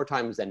 but more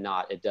times than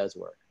not, it does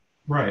work.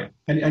 Right.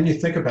 And you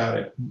think about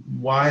it,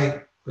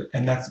 why,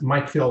 and that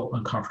might feel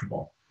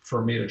uncomfortable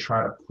for me to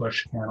try to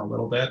push Ken a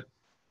little bit.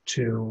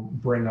 to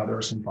bring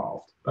others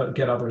involved,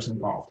 get others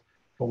involved.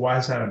 But why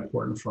is that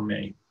important for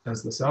me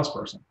as the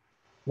salesperson?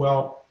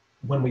 Well,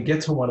 when we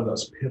get to one of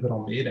those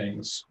pivotal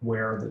meetings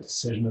where the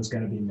decision is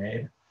going to be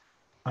made,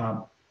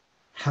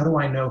 how do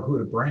I know who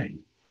to bring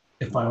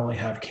if I only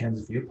have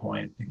Ken's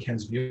viewpoint? And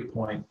Ken's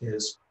viewpoint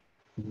is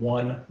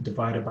 1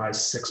 divided by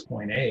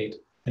 6.8,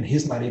 and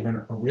he's not even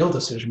a real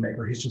decision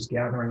maker. He's just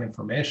gathering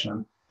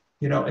information.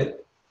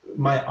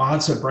 My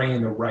odds of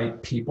bringing the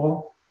right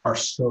people are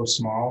so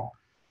small.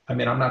 I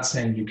mean, I'm not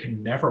saying you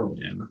can never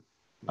win,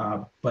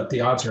 but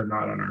the odds are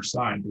not on our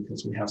side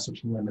because we have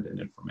such limited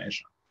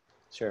information.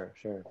 Sure.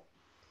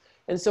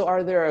 And so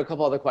are there a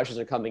couple other questions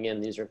that are coming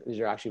in? These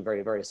are actually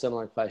very, very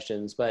similar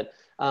questions, but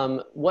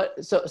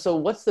so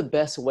what's the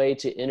best way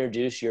to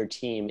introduce your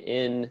team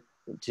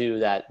into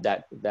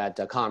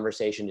that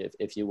conversation,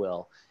 if you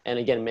will? And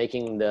again,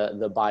 making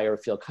the buyer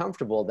feel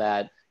comfortable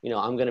that,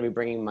 I'm going to be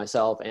bringing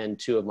myself and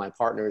 2 of my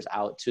partners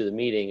out to the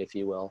meeting, if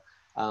you will.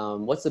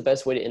 What's the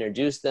best way to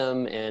introduce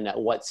them, and at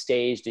what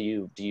stage do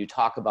you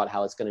talk about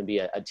how it's going to be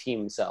a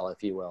team sell,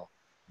 if you will?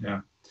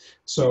 Yeah.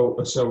 So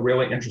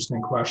really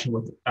interesting question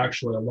with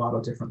actually a lot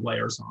of different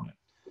layers on it.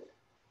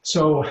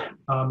 So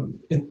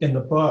in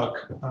the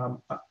book,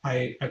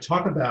 I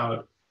talk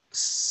about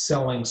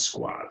selling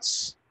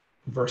squads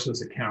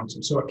versus account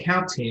teams. So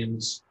account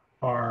teams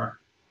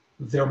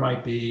there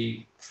might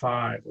be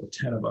 5 or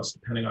 10 of us,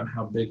 depending on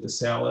how big the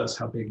sale is,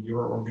 how big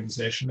your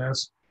organization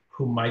is,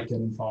 who might get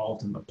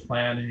involved in the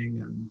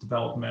planning and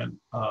development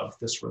of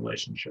this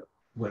relationship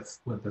with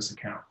this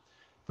account.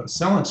 But a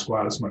selling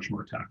squad is much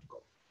more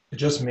tactical. It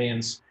just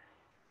means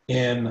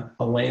in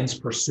Elaine's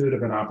pursuit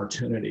of an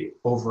opportunity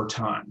over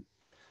time,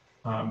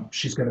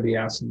 she's going to be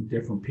asking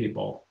different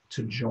people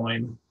to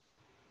join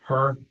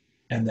her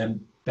and then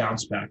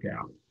bounce back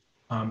out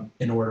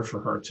in order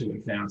for her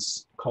to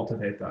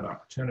cultivate that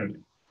opportunity.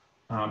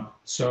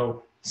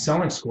 So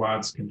selling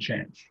squads can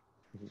change.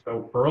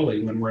 So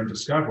early when we're in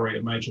discovery,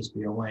 it might just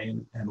be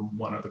Elaine and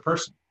 1 other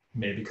person,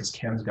 maybe because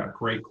Ken's got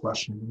great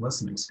questioning and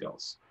listening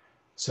skills.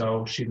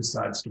 So she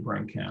decides to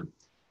bring Ken.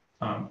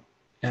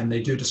 And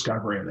they do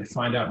discovery and they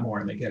find out more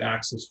and they get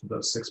access to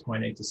those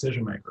 6.8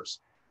 decision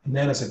makers. And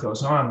then as it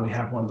goes on, we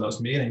have one of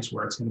those meetings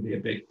where it's going to be a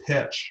big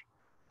pitch.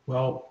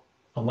 Well,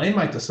 Elaine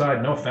might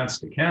decide, no offense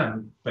to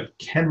Ken, but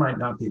Ken might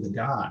not be the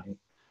guy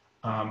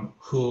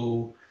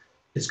who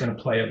is going to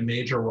play a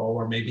major role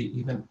or maybe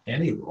even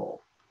any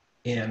role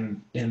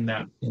in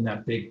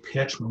that big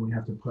pitch when we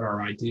have to put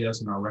our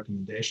ideas and our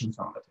recommendations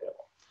on the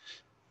table.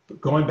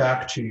 But going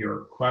back to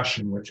your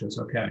question, which is,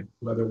 okay,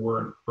 whether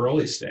we're in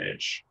early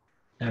stage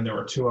and there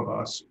are 2 of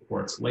us, or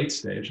it's late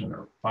stage and there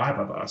are 5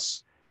 of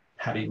us,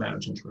 how do you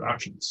manage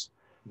introductions?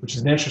 Which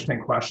is an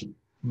interesting question.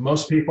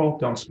 Most people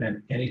don't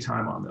spend any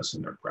time on this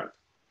in their prep.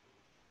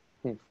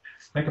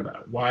 Think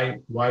about it. Why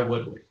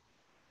would we?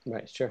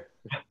 Right, sure.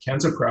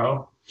 Ken's a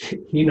pro.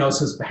 He knows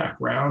his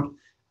background.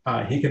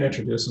 He can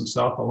introduce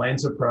himself.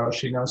 Elaine's a pro.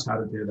 She knows how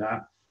to do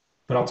that.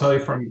 But I'll tell you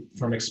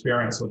from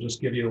experience, I'll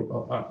just give you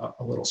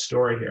a little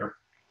story here.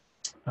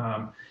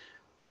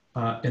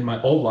 In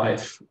my old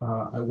life,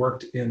 I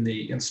worked in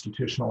the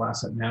institutional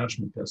asset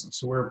management business.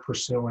 So we're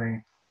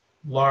pursuing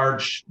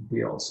large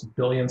deals,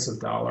 billions of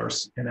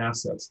dollars in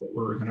assets that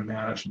we were going to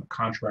manage, and the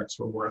contracts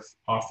were worth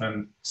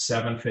often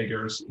 7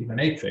 figures,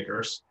 even 8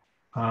 figures.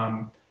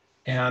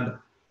 And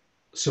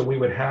so we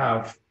would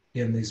have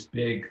in these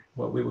big,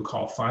 what we would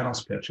call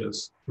finals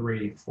pitches,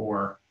 3,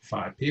 4,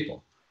 5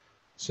 people.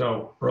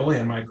 So early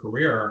in my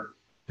career,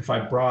 if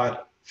I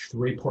brought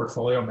 3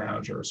 portfolio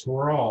managers who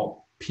are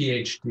all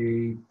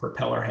PhD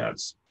propeller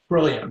heads,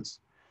 brilliant,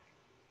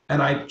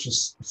 and I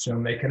just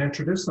assume they can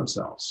introduce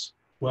themselves.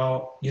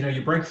 Well,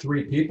 you bring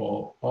 3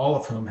 people, all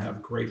of whom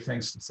have great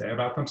things to say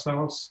about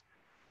themselves.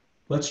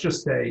 Let's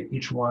just say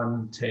each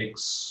one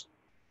takes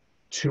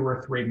 2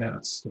 or 3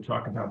 minutes to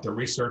talk about their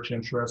research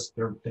interests,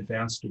 their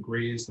advanced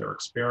degrees, their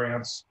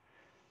experience.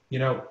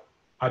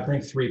 I bring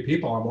 3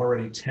 people, I'm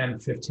already 10,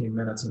 15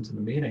 minutes into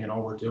the meeting and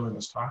all we're doing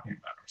is talking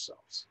about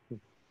ourselves.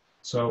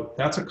 So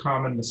that's a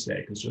common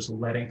mistake, is just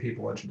letting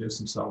people introduce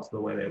themselves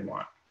the way they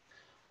want.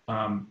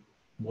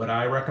 What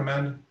I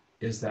recommend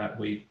is that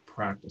we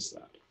practice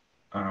that.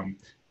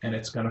 And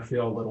it's going to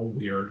feel a little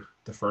weird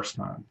the first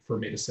time for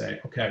me to say,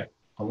 okay,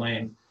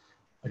 Elaine,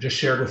 I just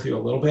shared with you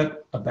a little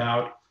bit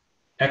about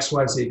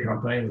XYZ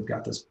company. We've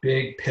got this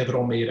big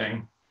pivotal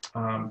meeting.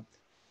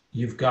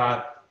 You've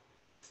got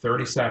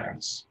 30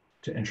 seconds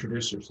to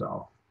introduce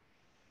yourself.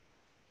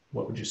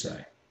 What would you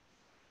say?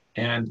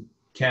 And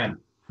Ken,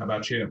 how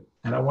about you?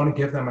 And I want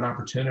to give them an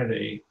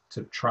opportunity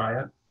to try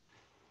it.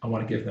 I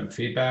want to give them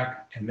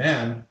feedback. And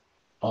then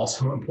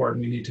also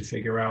important, we need to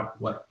figure out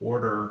what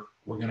order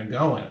we're going to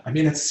go in. I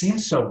mean, it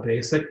seems so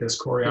basic, this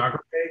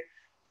choreography,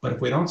 but if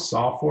we don't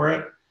solve for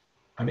it,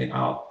 I mean,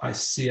 I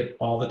see it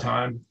all the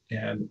time.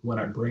 And when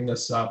I bring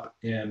this up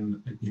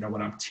in,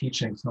 when I'm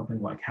teaching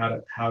something like how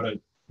to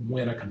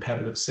win a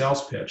competitive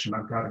sales pitch, and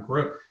I've got a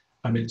group,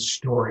 I mean,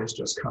 stories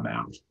just come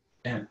out.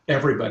 And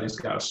everybody's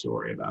got a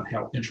story about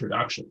how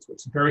introductions,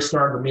 which at the very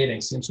start of the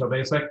meeting seems so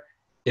basic,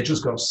 it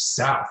just goes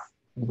south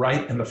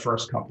right in the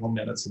first couple of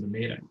minutes of the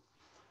meeting.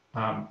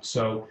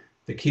 So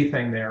the key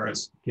thing there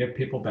is give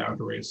people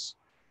boundaries,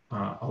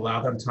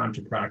 allow them time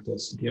to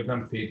practice, give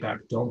them feedback.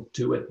 Don't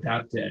do it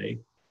that day.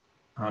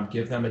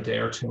 Give them a day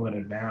or two in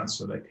advance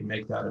so they can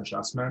make that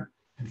adjustment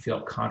and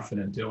feel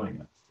confident doing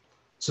it.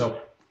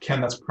 So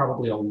Ken, that's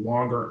probably a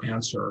longer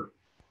answer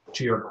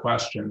to your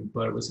question,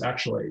 but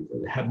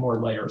it had more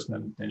layers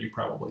than you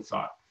probably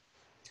thought.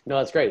 No,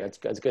 that's great.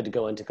 That's good to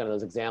go into kind of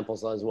those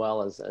examples as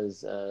well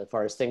as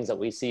far as things that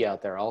we see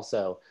out there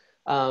also.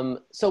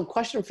 So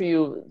question for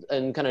you,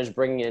 and kind of just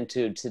bringing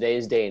into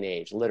today's day and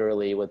age,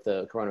 literally with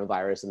the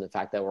coronavirus and the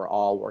fact that we're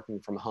all working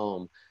from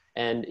home,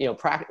 and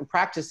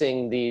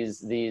practicing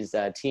these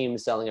team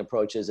selling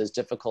approaches is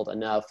difficult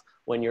enough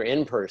when you're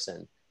in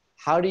person.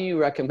 How do you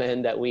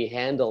recommend that we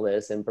handle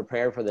this and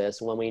prepare for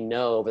this when we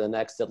know over the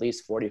next at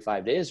least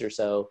 45 days or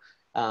so,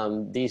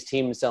 these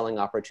team selling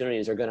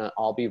opportunities are going to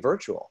all be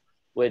virtual,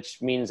 which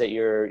means that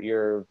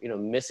you're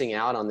missing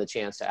out on the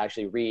chance to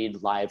actually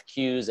read live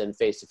cues and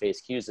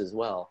face-to-face cues as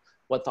well.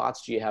 What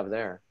thoughts do you have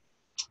there?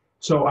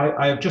 So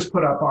I've just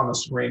put up on the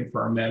screen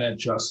for a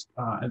minute,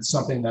 it's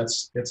something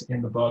it's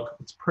in the book.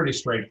 It's pretty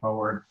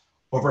straightforward.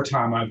 Over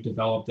time, I've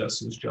developed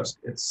this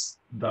it's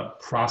the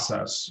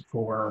process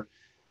for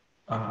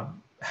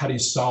how do you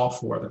solve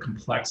for the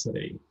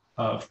complexity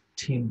of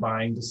team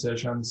buying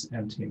decisions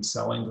and team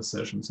selling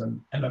decisions.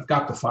 And I've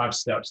got the 5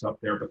 steps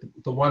up there, but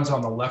the ones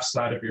on the left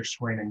side of your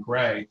screen in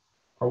gray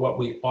are what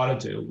we ought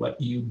to do.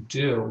 What you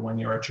do when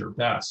you're at your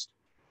best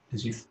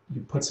is you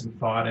put some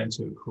thought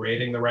into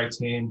creating the right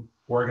team,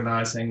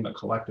 organizing the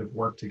collective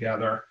work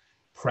together,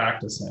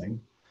 practicing.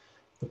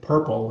 The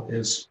purple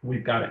is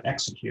we've got to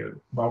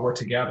execute while we're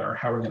together,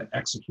 how we're going to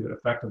execute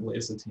effectively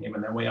as a team.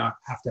 And then we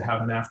have to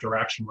have an after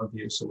action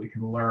review so we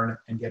can learn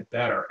and get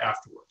better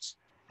afterwards.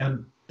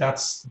 And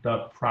that's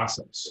the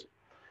process.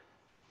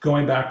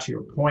 Going back to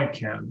your point,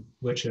 Ken,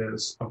 which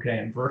is, okay,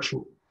 in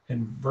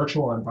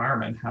virtual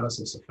environment, how does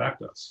this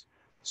affect us?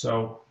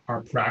 So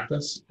our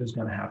practice is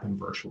going to happen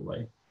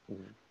virtually.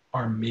 Mm-hmm.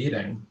 Our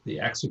meeting,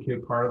 the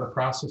execute part of the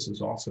process, is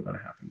also going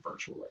to happen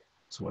virtually.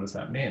 So what does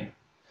that mean?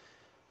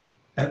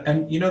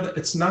 And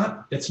it's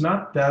not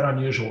that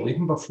unusual.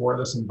 Even before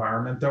this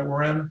environment that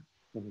we're in,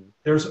 mm-hmm.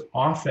 there's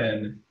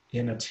often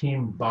in a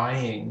team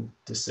buying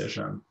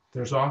decision,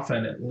 there's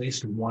often at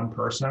least one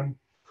person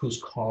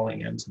who's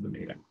calling into the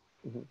meeting.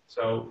 Mm-hmm.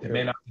 So it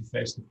may not be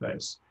face to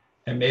face,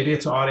 and maybe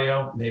it's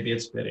audio, maybe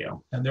it's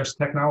video, and there's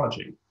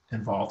technology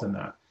involved in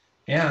that.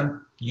 And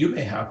you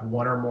may have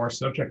one or more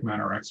subject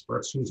matter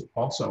experts who's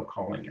also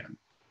calling in.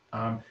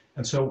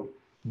 And so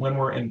when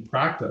we're in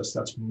practice,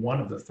 that's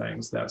one of the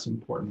things that's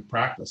important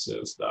practice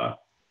is the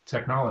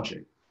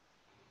technology,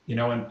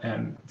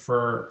 and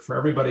for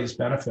everybody's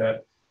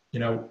benefit,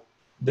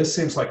 this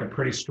seems like a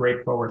pretty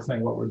straightforward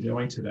thing, what we're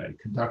doing today,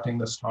 conducting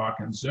this talk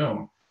in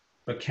Zoom.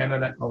 But Ken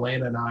and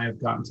Elaine and I have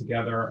gotten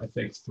together, I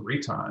think 3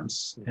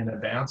 times in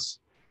advance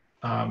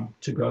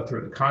to go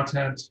through the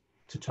content,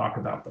 to talk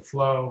about the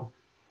flow,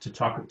 to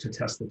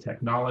test the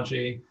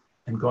technology.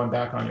 And going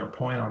back on your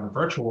point on the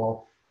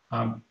virtual,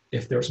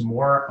 if there's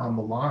more on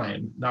the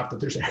line, not that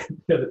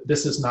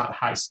this is not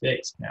high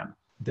stakes, Ken.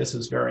 This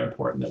is very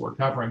important that we're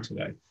covering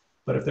today.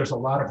 But if there's a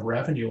lot of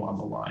revenue on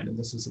the line and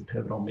this is a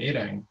pivotal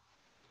meeting,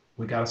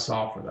 we got to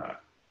solve for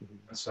that.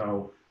 Mm-hmm.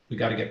 So we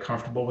got to get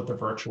comfortable with the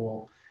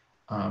virtual.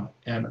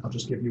 And I'll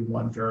just give you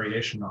one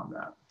variation on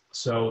that.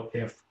 So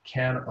if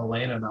Ken,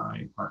 Elaine, and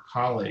I are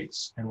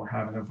colleagues and we're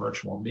having a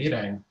virtual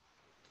meeting,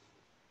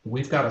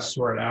 we've got to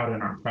sort out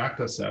in our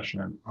practice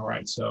session, all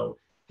right, so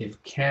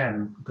if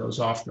Ken goes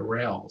off the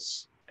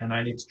rails and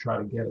I need to try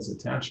to get his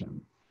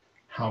attention,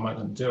 how am I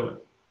going to do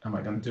it? Am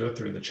I going to do it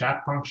through the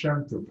chat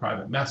function, through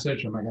private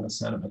message? Am I going to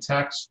send him a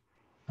text?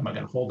 Am I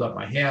going to hold up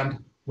my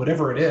hand?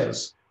 Whatever it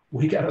is,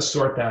 we got to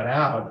sort that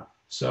out.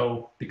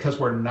 So because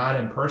we're not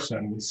in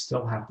person, we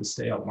still have to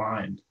stay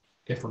aligned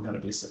if we're going to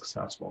be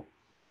successful.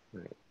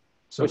 Right.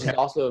 So which is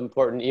also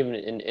important even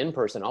in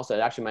person. Also, it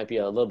actually might be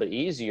a little bit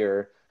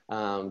easier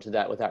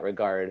with that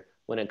regard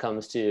when it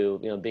comes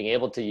to being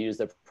able to use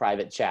the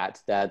private chat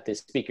that the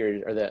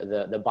speakers or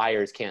the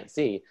buyers can't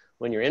see.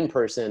 When you're in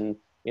person,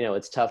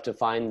 it's tough to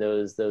find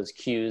those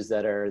cues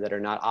that are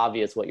not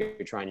obvious what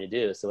you're trying to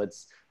do. So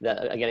it's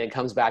that, again, it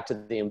comes back to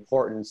the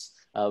importance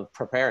of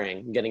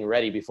preparing, getting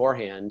ready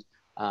beforehand,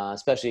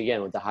 especially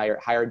again with the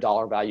higher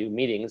dollar value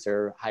meetings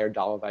or higher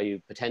dollar value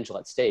potential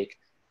at stake.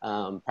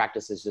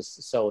 Practice is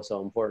just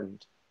so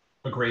important.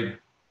 Agreed.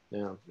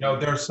 Yeah.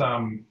 There's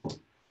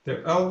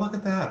oh, look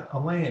at that,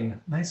 Elaine,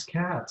 nice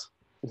cat.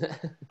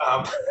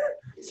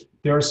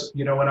 There's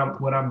when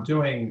I'm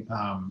giving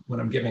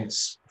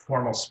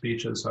formal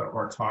speeches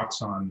or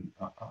talks on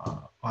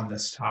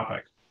this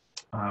topic,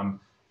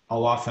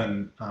 I'll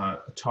often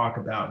talk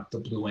about the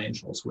Blue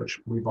Angels, which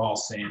we've all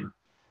seen.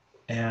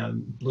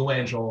 And Blue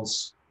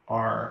Angels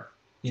are,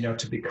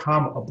 to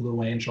become a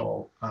Blue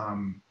Angel,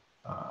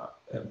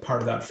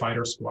 part of that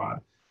fighter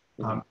squad,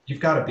 you've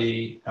got to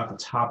be at the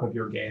top of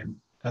your game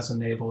as a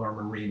naval or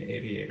marine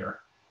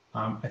aviator.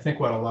 I think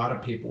what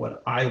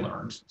I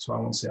learned, so I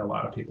won't say a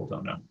lot of people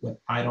don't know, what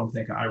I don't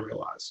think I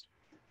realized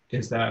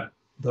is that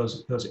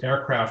those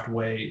aircraft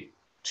weigh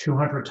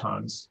 200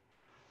 tons.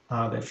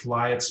 They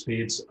fly at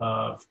speeds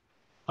of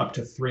up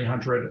to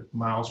 300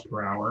 miles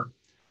per hour.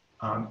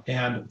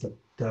 And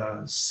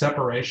the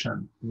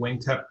separation,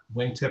 wingtip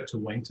to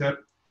wingtip,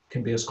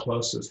 can be as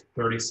close as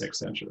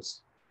 36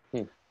 inches.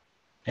 Hmm.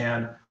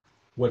 And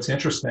what's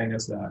interesting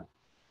is that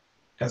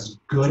as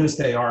good as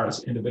they are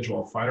as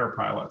individual fighter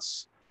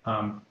pilots,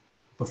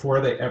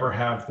 before they ever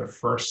have the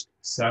first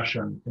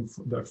session,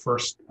 the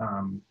first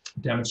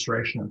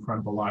demonstration in front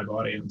of a live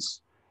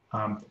audience,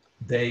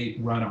 they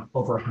run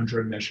over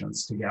 100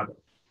 missions together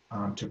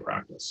to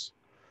practice.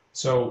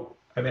 So,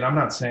 I mean, I'm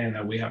not saying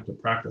that we have to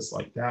practice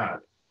like that,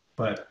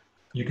 but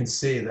you can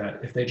see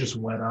that if they just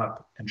went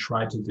up and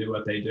tried to do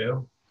what they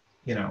do,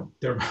 you know,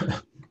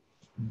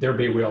 there'd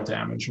be real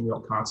damage and real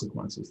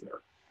consequences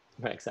there.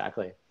 Right,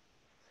 exactly.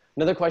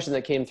 Another question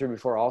that came through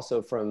before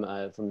also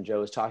from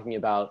Joe was talking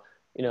about,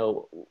 you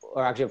know,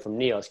 or actually from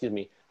Neo, excuse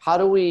me, how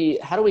do we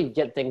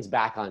get things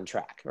back on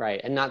track, right?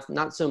 And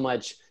not so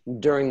much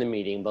during the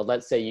meeting, but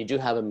let's say you do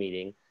have a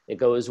meeting, it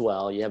goes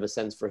well, you have a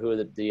sense for who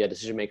the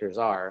decision makers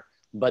are,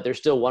 but there's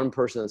still one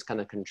person that's kind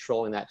of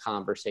controlling that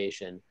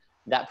conversation.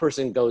 That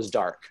person goes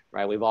dark,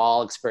 right? We've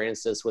all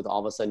experienced this with all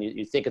of a sudden,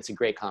 you think it's a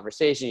great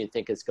conversation, you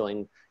think it's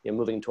going, you know,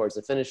 moving towards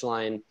the finish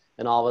line,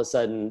 and all of a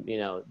sudden, you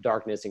know,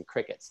 darkness and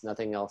crickets,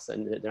 nothing else,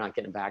 and they're not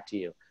getting back to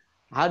you.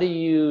 How do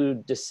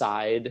you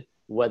decide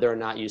whether or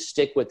not you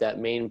stick with that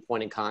main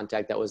point of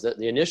contact that was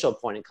the initial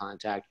point of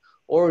contact,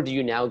 or do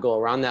you now go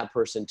around that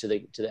person to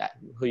that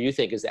who you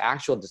think is the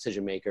actual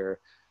decision maker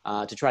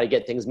to try to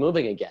get things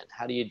moving again?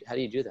 How do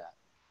you do that?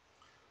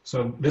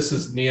 So this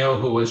is Neo,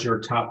 who is your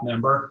top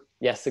member?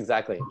 Yes,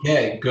 exactly.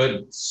 Okay,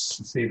 good.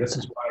 See, this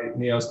is why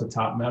Neo's the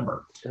top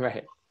member.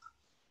 Right.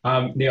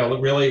 Neo,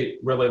 really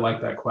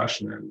like that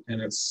question,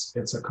 and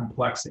it's a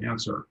complex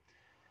answer.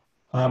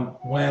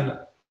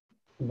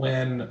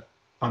 When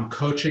I'm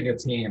coaching a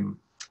team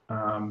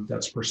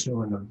that's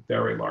pursuing a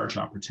very large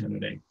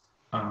opportunity,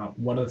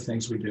 one of the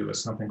things we do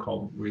is something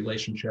called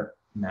relationship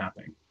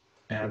mapping.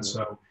 And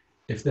so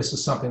if this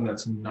is something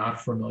that's not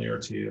familiar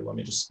to you, let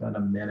me just spend a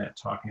minute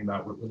talking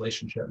about what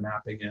relationship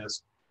mapping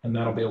is, and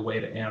that'll be a way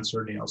to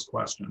answer Neil's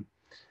question.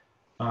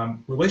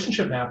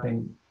 Relationship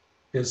mapping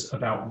is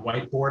about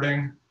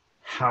whiteboarding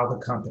how the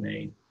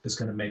company is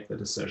going to make the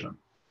decision,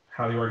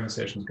 how the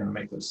organization is going to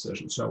make the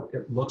decision. So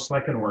it looks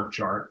like an org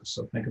chart.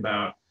 So think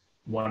about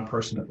one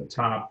person at the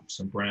top,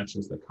 some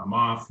branches that come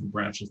off, and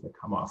branches that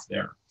come off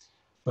there.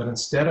 But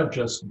instead of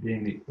just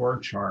being the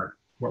org chart,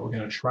 what we're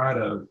going to try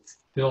to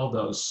fill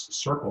those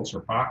circles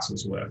or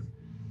boxes with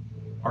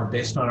are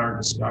based on our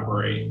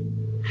discovery,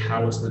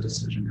 how is the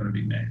decision going to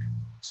be made?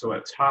 So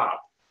at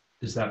top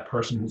is that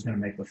person who's going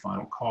to make the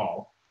final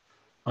call.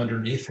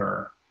 Underneath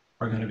her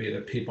are going to be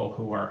the people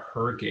who are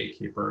her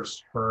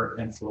gatekeepers, her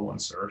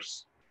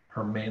influencers,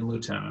 her main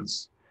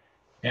lieutenants.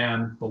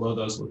 And below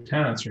those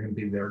lieutenants are going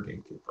to be their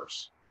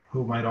gatekeepers,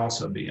 who might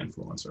also be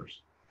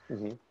influencers.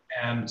 Mm-hmm.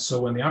 And so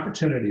when the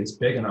opportunity is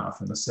big enough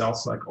and the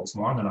sales cycle is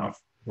long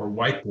enough, we're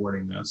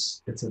whiteboarding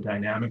this. It's a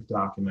dynamic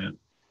document.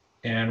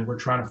 And we're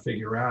trying to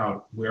figure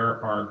out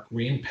where our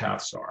green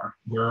paths are,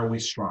 where are we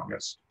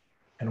strongest,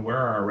 and where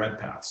are our red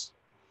paths?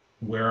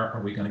 Where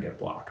are we going to get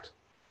blocked?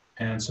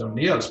 And so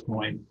Neo's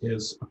point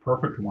is a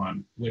perfect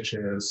one, which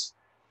is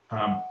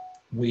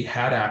we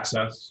had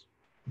access,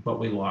 but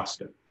we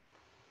lost it.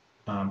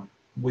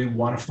 We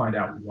want to find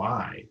out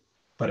why,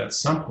 but at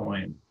some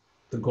point,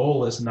 the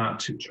goal is not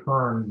to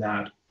turn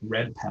that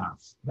red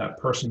path, that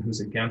person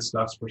who's against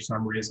us for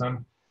some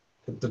reason,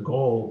 the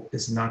goal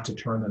is not to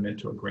turn them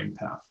into a green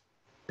path,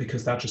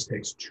 because that just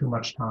takes too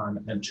much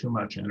time and too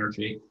much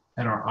energy,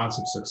 and our odds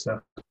of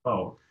success are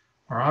low.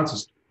 Our odds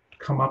is to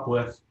come up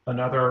with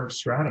another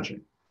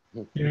strategy.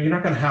 You know, you're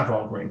not going to have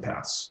all green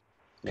paths.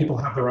 People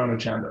have their own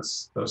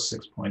agendas, those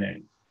 6.8.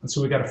 And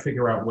so we got to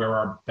figure out where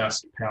our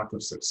best path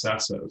of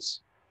success is.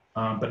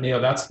 But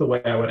Neo, that's the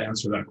way I would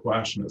answer that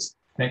question, is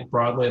think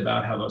broadly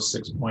about how those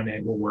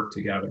 6.8 will work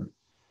together.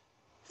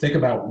 Think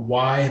about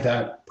why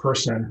that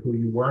person who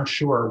you weren't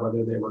sure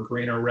whether they were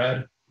green or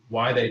red,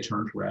 why they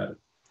turned red.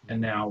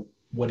 And now,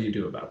 what do you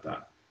do about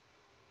that?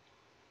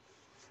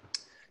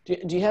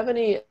 Do you have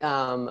any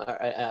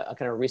a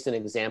kind of recent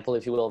example,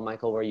 if you will,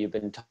 Michael, where you've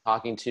been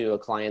talking to a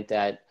client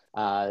that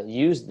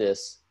used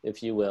this,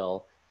 if you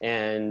will,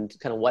 and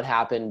kind of what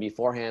happened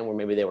beforehand, where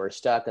maybe they were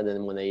stuck, and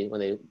then when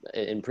they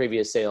in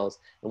previous sales,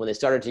 and when they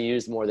started to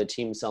use more of the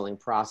team selling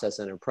process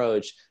and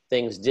approach,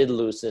 things did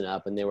loosen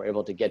up, and they were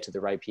able to get to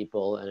the right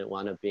people, and it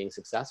wound up being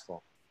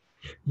successful?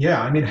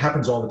 Yeah, I mean, it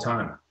happens all the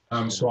time.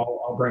 So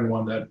I'll bring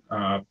one that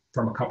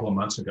from a couple of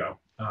months ago.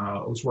 I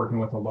was working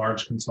with a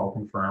large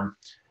consulting firm.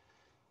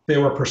 They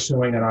were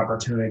pursuing an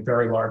opportunity,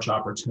 very large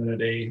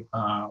opportunity,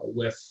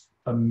 with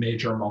a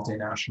major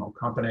multinational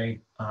company.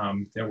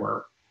 There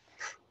were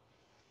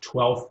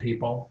 12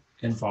 people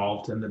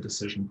involved in the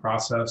decision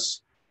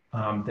process.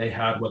 They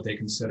had what they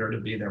consider to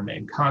be their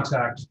main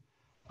contact.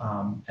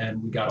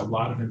 And we got a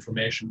lot of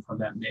information from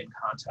that main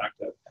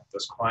contact at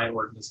this client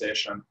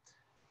organization.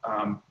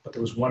 But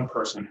there was one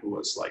person who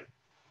was like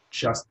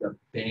just the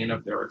bane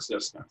of their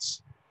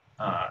existence.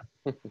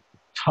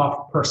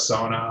 Tough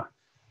persona.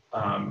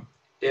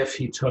 If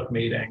he took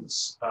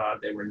meetings,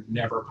 they were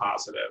never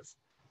positive.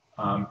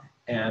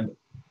 And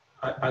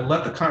I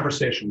let the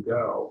conversation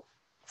go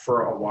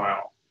for a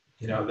while,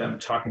 them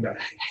talking about,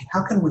 hey,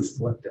 how can we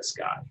flip this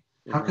guy?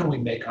 How can we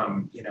make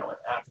him, an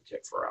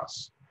advocate for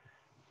us?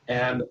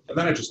 And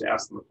then I just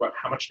asked them,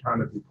 how much time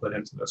have you put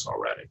into this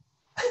already?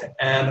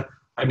 And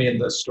I mean,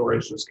 the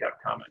stories just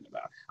kept coming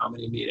about how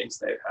many meetings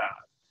they've had,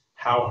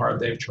 how hard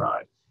they've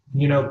tried.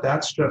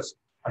 That's just,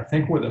 I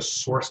think where the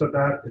source of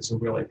that is a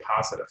really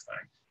positive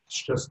thing.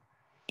 It's just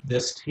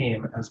this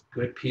team as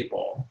good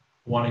people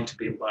wanting to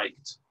be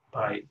liked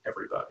by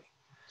everybody.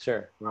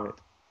 Sure. Right.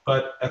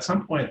 But at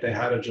some point they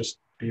had to just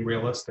be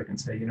realistic and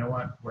say, you know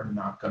what, we're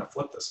not going to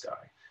flip this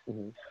guy.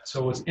 Mm-hmm.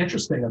 So what's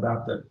interesting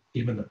about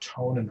even the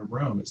tone in the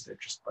room is they're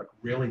just like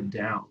really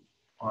down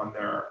on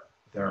their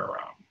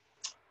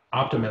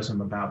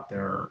optimism about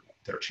their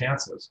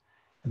chances.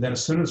 And then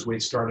as soon as we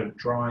started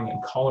drawing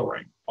and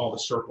coloring all the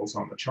circles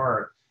on the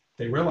chart,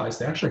 they realized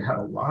they actually had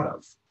a lot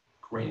of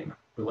green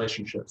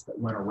relationships that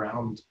went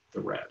around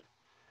the red.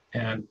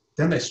 And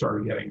then they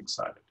started getting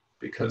excited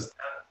because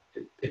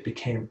it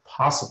became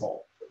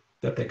possible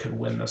that they could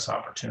win this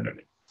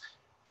opportunity.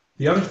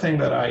 The other thing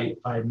that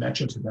I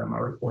mentioned to them,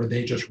 or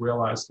they just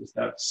realized, is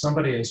that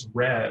somebody is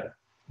red,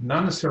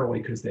 not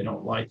necessarily because they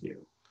don't like you.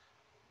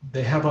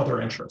 They have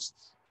other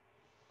interests.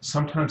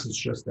 Sometimes it's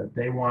just that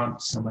they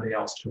want somebody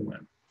else to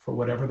win for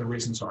whatever the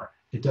reasons are.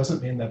 It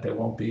doesn't mean that they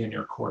won't be in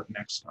your court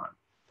next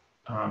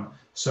time.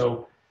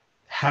 So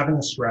having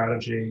a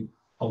strategy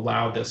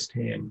allowed this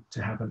team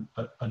to have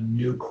a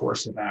new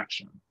course of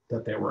action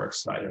that they were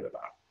excited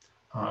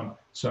about.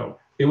 So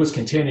it was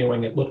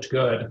continuing, it looked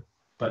good,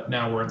 but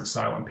now we're in the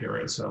silent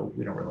period, so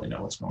we don't really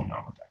know what's going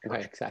on with that.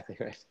 Right, exactly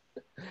right.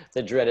 It's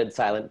a dreaded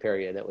silent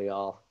period that we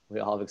all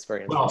have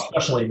experienced. Well,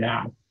 especially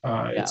now.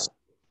 It's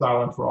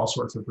silent for all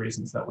sorts of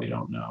reasons that we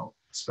don't know,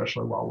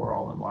 especially while we're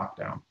all in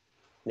lockdown.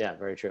 Yeah,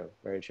 very true,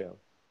 very true.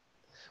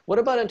 What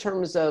about in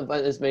terms of,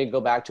 this may go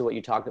back to what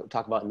you talk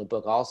about in the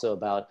book also,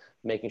 about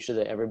making sure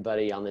that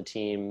everybody on the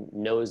team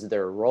knows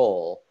their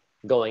role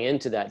going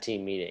into that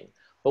team meeting.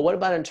 But what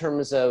about in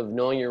terms of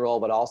knowing your role,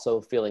 but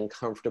also feeling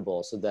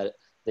comfortable so that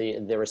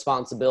the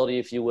responsibility,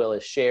 if you will,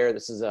 is shared?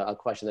 This is a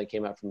question that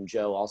came up from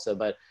Joe also,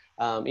 but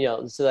so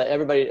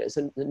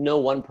that no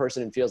one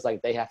person feels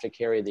like they have to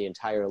carry the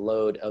entire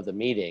load of the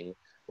meeting,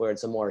 where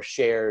it's a more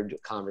shared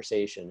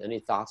conversation. Any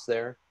thoughts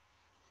there?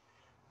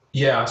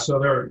 Yeah, so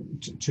there are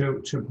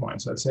two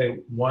points. I'd say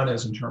one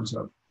is in terms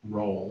of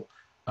role.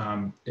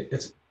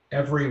 It's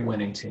every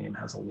winning team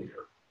has a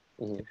leader.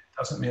 Mm-hmm. It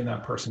doesn't mean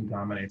that person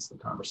dominates the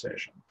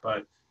conversation,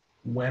 but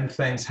when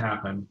things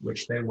happen,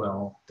 which they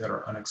will, that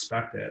are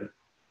unexpected,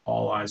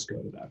 all eyes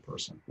go to that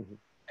person. Mm-hmm.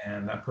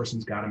 And that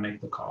person's got to make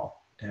the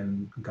call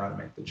and got to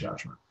make the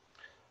judgment.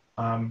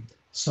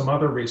 Some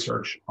other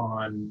research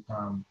on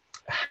how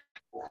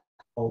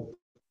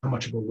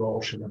much of a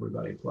role should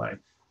everybody play.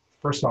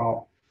 First of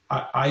all,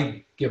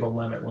 I give a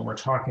limit when we're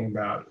talking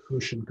about who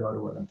should go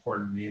to an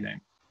important meeting.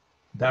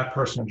 That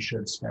person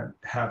should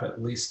have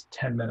at least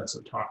 10 minutes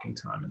of talking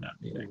time in that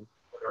meeting,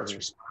 whether it's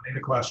responding to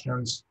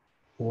questions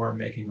or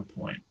making a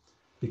point.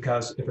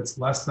 Because if it's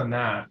less than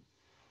that,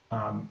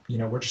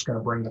 we're just going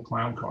to bring the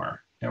clown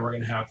car and we're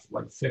going to have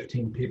like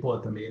 15 people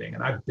at the meeting.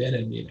 And I've been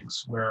in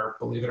meetings where,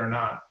 believe it or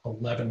not,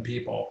 11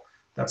 people,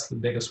 that's the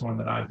biggest one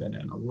that I've been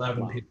in.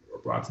 11 people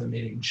were brought to the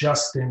meeting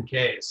just in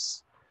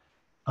case.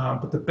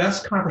 But the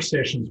best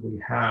conversations we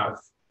have,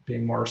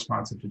 being more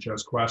responsive to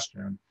Joe's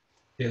question,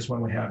 is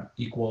when we have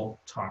equal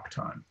talk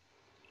time.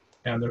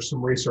 And there's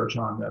some research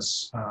on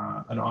this.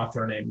 An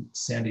author named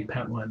Sandy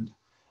Pentland,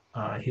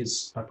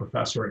 he's a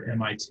professor at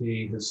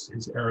MIT.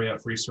 His area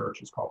of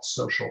research is called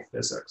social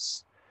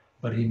physics,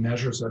 but he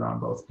measures it on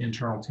both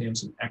internal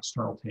teams and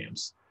external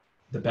teams.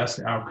 The best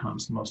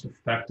outcomes, the most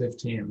effective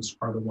teams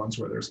are the ones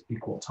where there's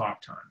equal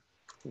talk time.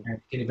 And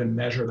you can even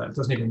measure that. It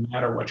doesn't even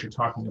matter what you're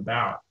talking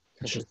about.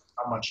 It's just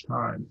how much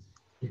time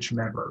each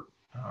member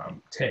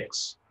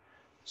takes.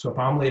 So if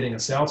I'm leading a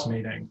sales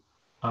meeting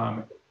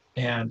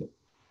and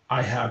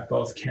I have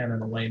both Ken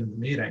and Elaine in the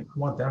meeting, I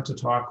want them to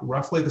talk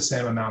roughly the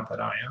same amount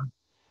that I am.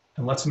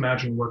 And let's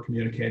imagine we're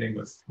communicating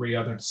with 3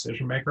 other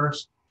decision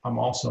makers. I'm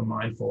also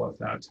mindful of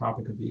that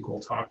topic of equal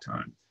talk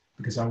time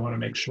because I want to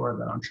make sure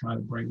that I'm trying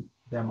to bring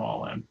them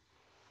all in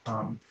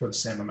for the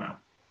same amount.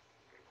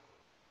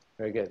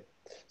 Very good.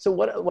 So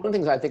one of the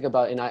things I think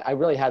about, and I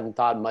really hadn't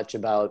thought much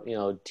about,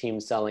 team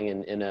selling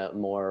in a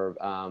more,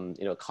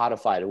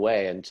 codified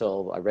way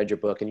until I read your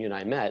book and you and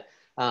I met.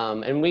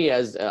 And we,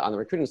 as on the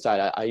recruiting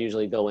side, I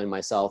usually go in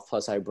myself,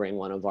 plus I bring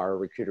one of our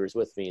recruiters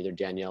with me, either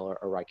Danielle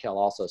or Raquel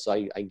also. So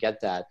I get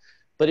that.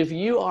 But if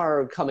you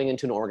are coming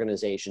into an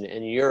organization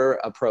and your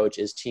approach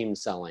is team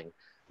selling,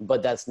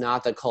 but that's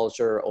not the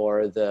culture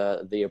or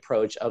the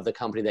approach of the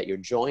company that you're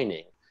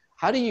joining,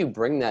 How do you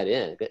bring that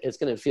in? It's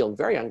going to feel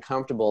very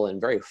uncomfortable and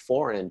very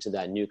foreign to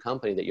that new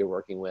company that you're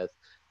working with,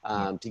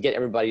 to get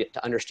everybody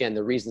to understand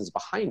the reasons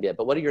behind it.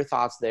 But what are your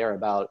thoughts there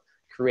about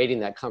creating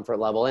that comfort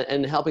level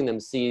and helping them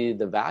see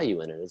the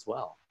value in it as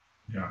well?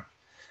 Yeah.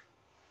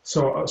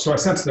 So I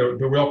sense the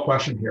real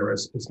question here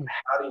is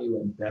how do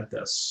you embed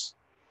this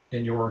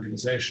in your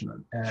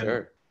organization? And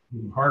Sure.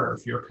 even harder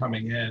if you're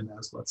coming in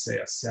as, let's say,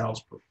 a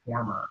sales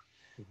performer,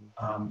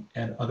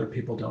 and other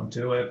people don't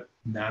do it,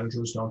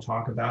 managers don't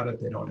talk about it,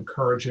 they don't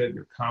encourage it,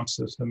 your comp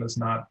system is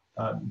not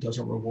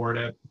doesn't reward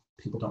it,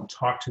 people don't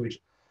talk to each.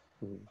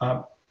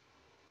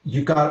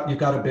 You've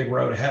got a big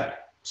road ahead.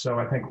 So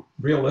I think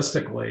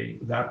realistically,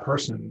 that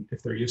person,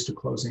 if they're used to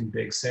closing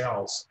big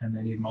sales and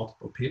they need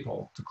multiple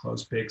people to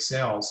close big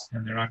sales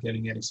and they're not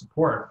getting any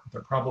support,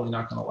 they're probably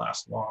not going to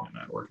last long in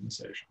that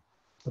organization.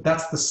 But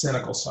that's the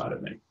cynical side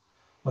of me.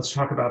 Let's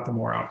talk about the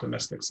more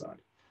optimistic side.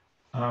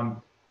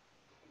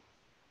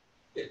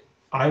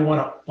 I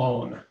want to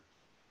own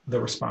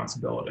the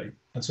responsibility.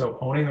 And so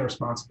owning the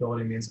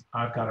responsibility means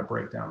I've got to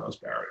break down those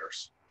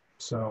barriers.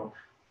 So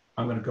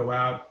I'm going to go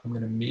out, I'm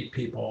going to meet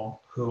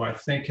people who I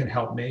think can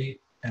help me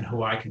and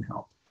who I can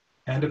help,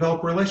 and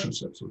develop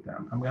relationships with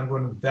them. I'm going to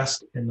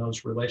invest in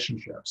those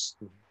relationships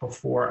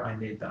before I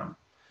need them.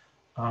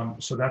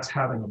 So that's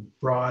having a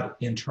broad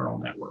internal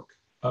network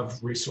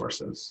of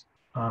resources,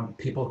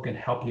 people who can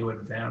help you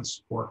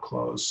advance or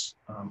close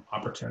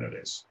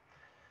opportunities.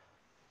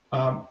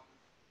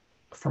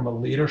 From a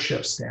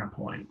leadership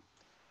standpoint,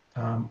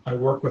 I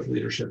work with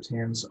leadership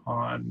teams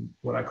on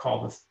what I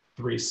call the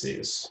 3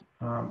 C's.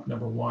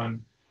 Number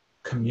 1,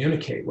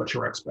 communicate what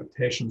your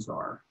expectations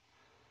are.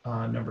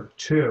 Number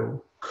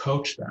 2,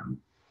 coach them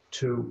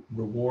to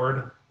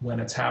reward when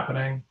it's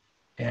happening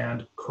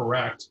and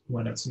correct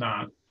when it's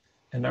not.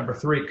 And number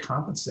 3,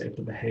 compensate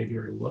the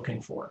behavior you're looking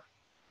for.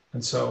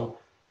 And so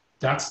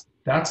that's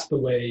the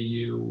way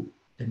you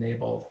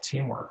enable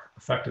teamwork,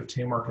 effective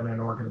teamwork in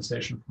an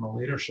organization from a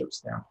leadership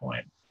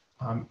standpoint.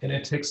 And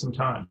it takes some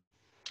time.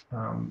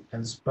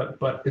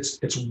 But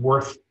it's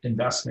worth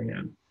investing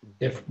in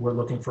if we're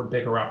looking for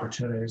bigger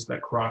opportunities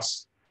that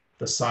cross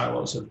the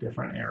silos of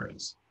different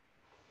areas.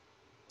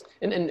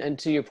 And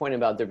to your point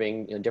about there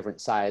being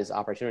different size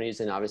opportunities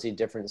and obviously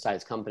different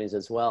size companies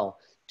as well,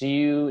 do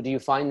you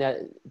find that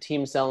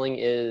team selling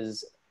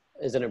is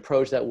an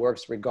approach that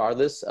works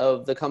regardless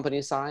of the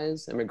company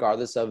size and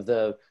regardless of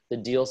the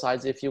deal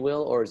size, if you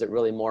will, or is it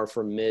really more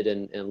for mid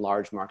and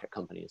large market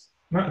companies?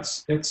 No,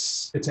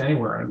 it's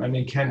anywhere. I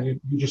mean, Ken,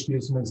 you just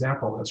used an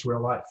example. That's real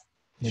life.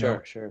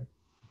 Sure.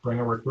 Bring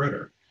a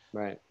recruiter.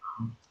 Right.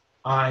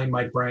 I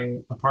might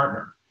bring a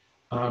partner.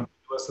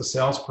 As the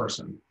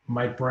salesperson,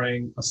 might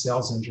bring a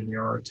sales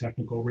engineer or a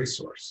technical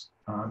resource,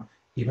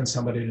 even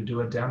somebody to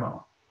do a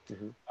demo.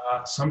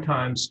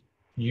 Sometimes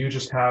you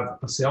just have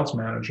a sales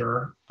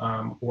manager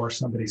or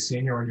somebody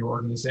senior in your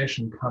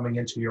organization coming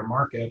into your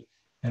market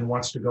and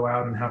wants to go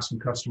out and have some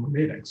customer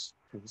meetings.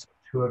 So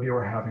 2 of you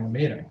are having a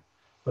meeting.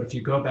 But if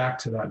you go back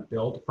to that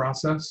build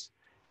process,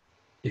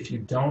 if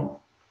you're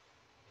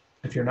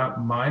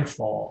not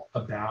mindful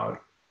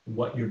about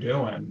what you're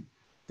doing,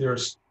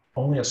 there's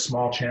only a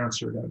small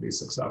chance you're going to be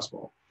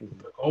successful.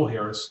 The goal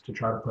here is to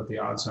try to put the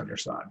odds on your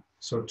side.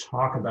 So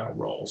talk about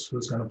roles,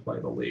 who's going to play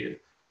the lead,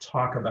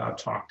 talk about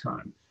talk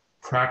time,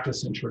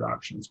 practice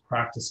introductions,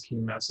 practice key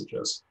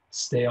messages,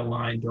 stay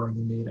aligned during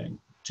the meeting,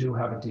 do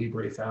have a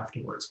debrief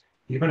afterwards,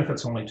 even if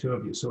it's only 2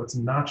 of you. So it's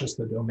not just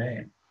the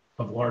domain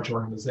of large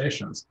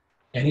organizations.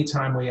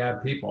 Anytime we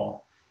add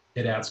people,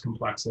 it adds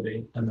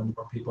complexity, and the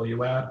more people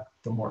you add,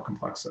 the more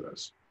complex it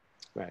is.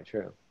 Right,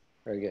 true.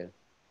 Very good.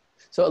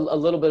 So a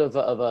little bit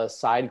of a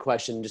side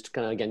question, just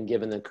kind of, again,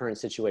 given the current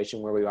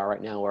situation where we are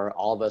right now, where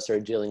all of us are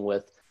dealing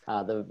with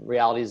the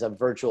realities of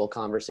virtual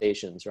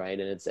conversations, right?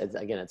 And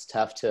it's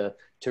tough to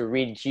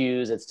read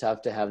cues. It's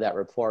tough to have that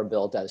rapport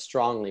built as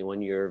strongly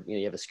when you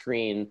have a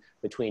screen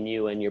between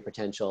you and your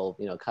potential,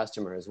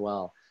 customer as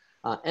well.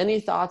 Any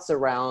thoughts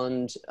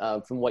around,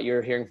 from what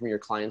you're hearing from your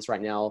clients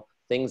right now,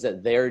 things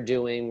that they're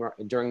doing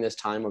during this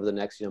time over the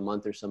next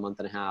month or so, month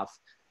and a half,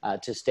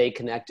 to stay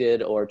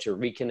connected or to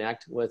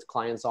reconnect with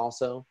clients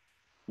also,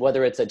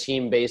 whether it's a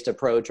team-based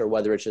approach or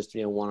whether it's just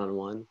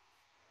one-on-one?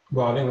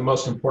 Well, I think the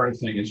most important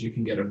thing is you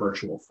can get a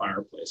virtual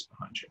fireplace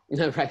behind you.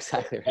 Right,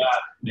 exactly right.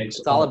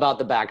 It's all about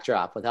the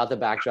backdrop. Without the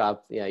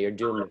backdrop, you're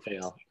doomed to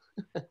fail.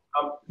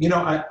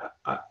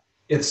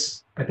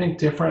 I think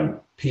different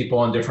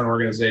people in different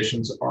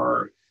organizations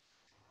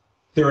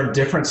they're in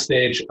different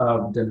stage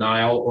of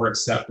denial or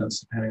acceptance,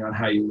 depending on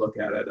how you look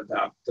at it,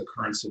 about the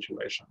current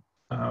situation.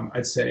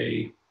 I'd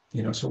say,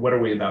 so what are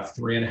we, about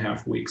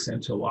 3.5 weeks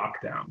into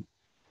lockdown?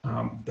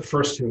 The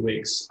first 2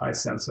 weeks, I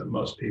sense that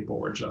most people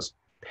were just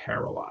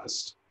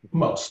paralyzed.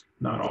 Most,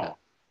 not all.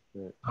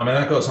 And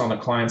that goes on the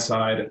client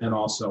side and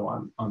also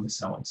on the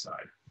selling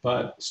side.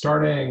 But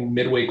starting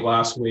midweek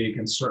last week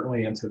and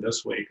certainly into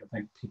this week, I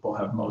think people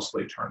have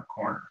mostly turned a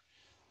corner.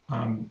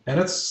 And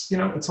it's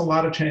a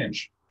lot of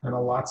change, and a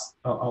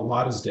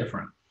lot is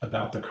different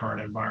about the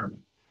current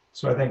environment.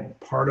 So I think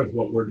part of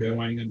what we're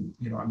doing, and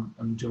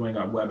I'm doing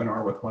a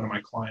webinar with one of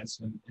my clients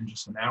in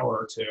just an hour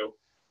or two,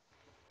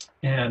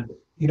 and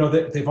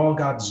they've all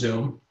got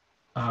Zoom,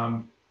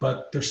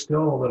 but they're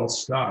still a little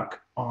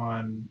stuck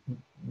on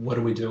what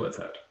do we do with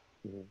it.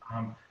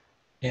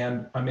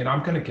 And I mean,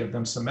 I'm going to give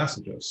them some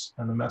messages,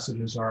 and the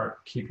messages are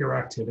keep your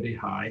activity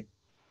high.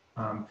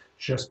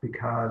 Just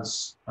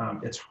because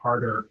it's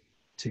harder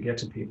to get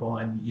to people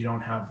and you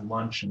don't have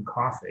lunch and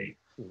coffee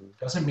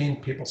doesn't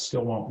mean people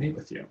still won't meet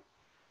with you.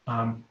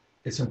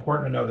 It's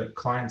important to know that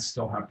clients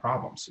still have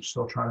problems. They're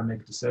still trying to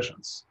make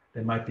decisions.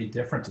 They might be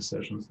different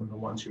decisions than the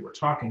ones you were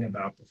talking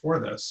about before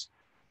this,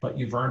 but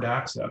you've earned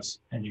access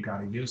and you got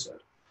to use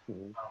it.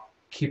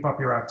 Keep up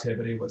your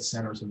activity with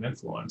centers of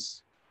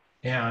influence,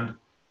 and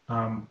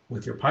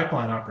with your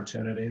pipeline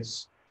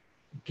opportunities,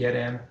 get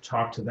in,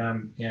 talk to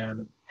them,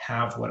 and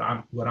have what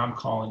I'm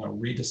calling a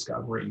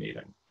rediscovery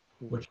meeting,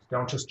 which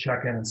don't just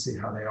check in and see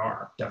how they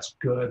are. That's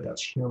good,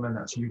 that's human,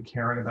 that's you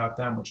caring about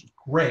them, which is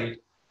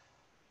great,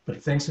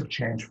 but things have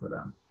changed for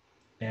them.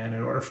 And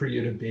in order for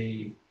you to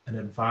be an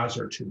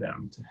advisor to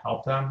them, to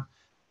help them,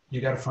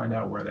 you got to find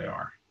out where they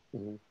are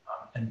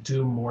and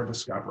do more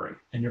discovery.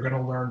 And you're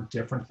going to learn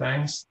different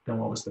things than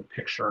what was the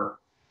picture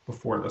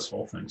before this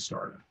whole thing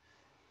started.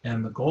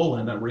 And the goal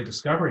in that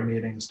rediscovery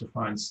meeting is to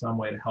find some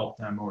way to help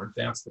them or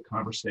advance the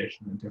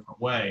conversation in a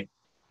different way.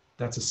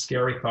 That's a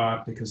scary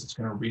thought because it's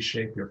going to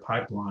reshape your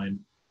pipeline,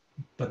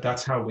 but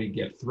that's how we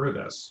get through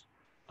this.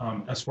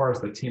 As far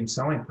as the team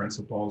selling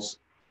principles,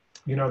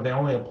 they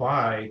only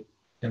apply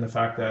in the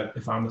fact that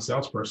if I'm the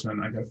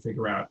salesperson, I got to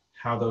figure out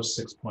how those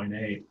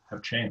 6.8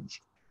 have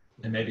changed.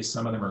 And maybe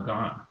some of them are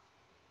gone.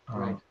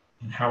 Right.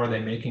 And how are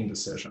they making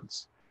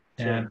decisions?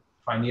 Sure. And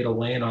if I need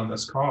Elaine on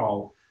this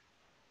call,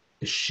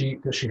 does she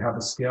have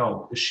the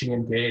skill? Is she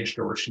engaged,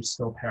 or is she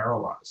still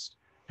paralyzed?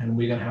 And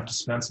we're going to have to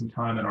spend some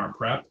time in our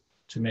prep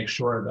to make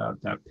sure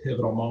that that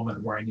pivotal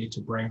moment where I need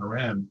to bring her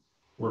in,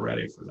 we're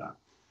ready for that.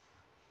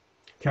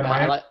 Can I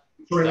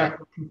answer that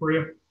question for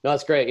you? No,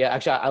 that's great. Yeah,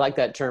 actually, I like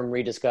that term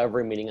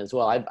rediscovery meeting as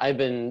well. I've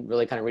been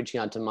really kind of reaching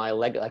out to my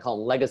I call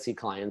them legacy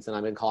clients, and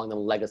I've been calling them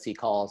legacy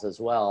calls as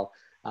well.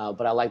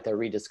 But I like the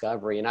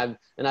rediscovery, and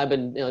I've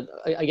been,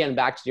 again,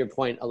 back to your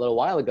point a little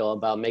while ago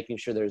about making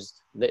sure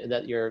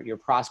that your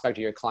prospect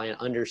or your client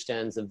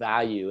understands the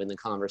value in the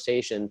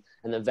conversation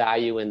and the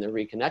value in the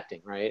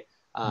reconnecting, right?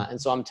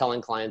 And so I'm telling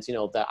clients,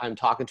 that I'm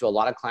talking to a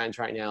lot of clients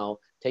right now,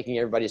 taking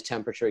everybody's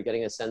temperature,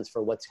 getting a sense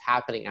for what's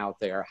happening out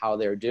there, how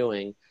they're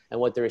doing, and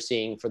what they're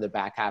seeing for the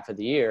back half of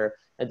the year.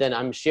 And then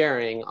I'm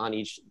sharing on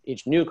each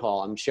new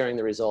call, I'm sharing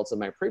the results of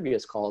my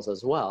previous calls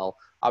as well,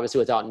 obviously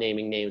without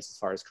naming names as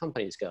far as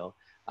companies go.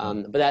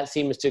 But that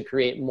seems to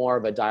create more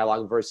of a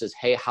dialogue versus,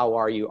 hey, how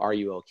are you? Are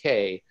you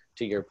okay?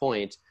 To your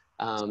point,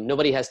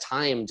 nobody has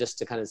time just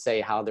to kind of say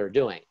how they're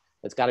doing.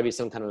 It's got to be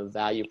some kind of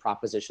value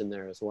proposition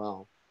there as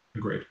well.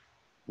 Agreed.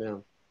 Yeah.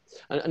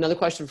 Another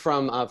question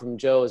from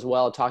Joe as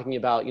well, talking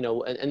about,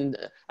 and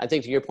I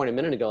think to your point a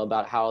minute ago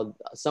about how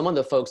some of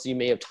the folks you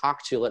may have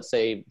talked to, let's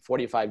say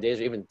 45 days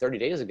or even 30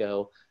 days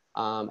ago,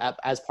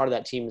 as part of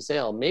that team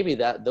sale, maybe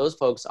those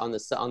folks on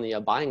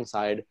the buying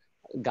side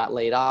got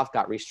laid off,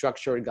 got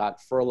restructured,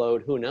 got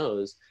furloughed, who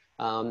knows?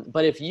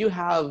 But if you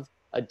have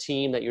a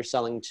team that you're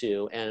selling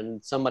to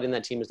and somebody in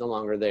that team is no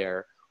longer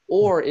there,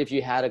 or if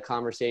you had a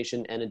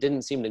conversation and it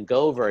didn't seem to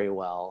go very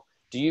well,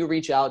 do you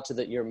reach out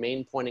to your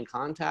main point in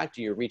contact?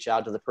 Do you reach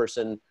out to the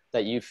person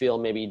that you feel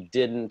maybe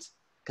didn't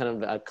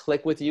kind of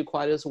click with you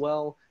quite as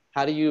well?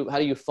 How do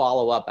you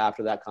follow up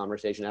after that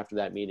conversation, after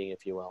that meeting,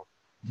 if you will?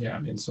 Yeah, I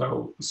mean,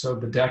 so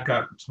the deck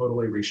got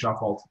totally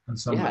reshuffled, and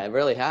yeah, it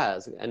really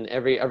has, and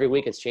every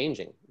week it's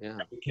changing. Yeah,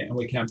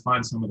 we can't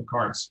find some of the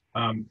cards.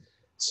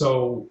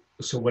 So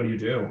what do you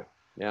do?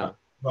 Yeah.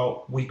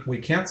 Well, we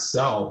can't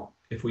sell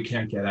if we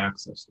can't get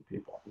access to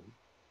people.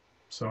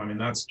 So I mean,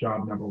 that's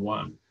job number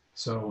one.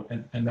 So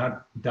and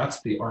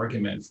that's the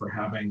argument for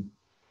having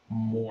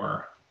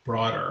more,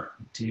 broader,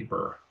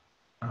 deeper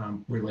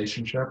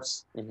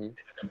relationships in an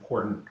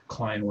important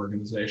client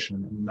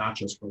organization, and not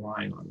just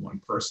relying on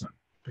one person,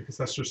 because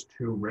that's just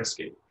too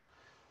risky.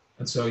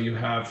 And so you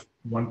have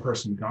one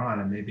person gone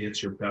and maybe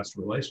it's your best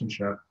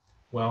relationship.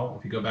 Well,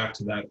 if you go back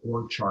to that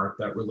org chart,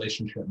 that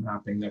relationship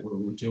mapping that we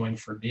were doing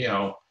for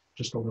Neo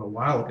just a little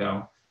while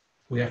ago,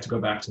 we have to go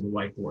back to the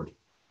whiteboard.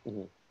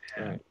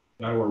 And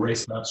got to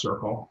erase that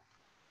circle.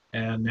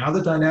 And now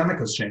the dynamic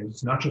has changed.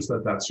 It's not just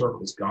that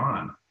circle's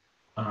gone,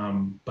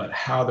 but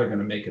how they're going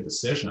to make a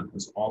decision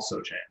has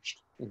also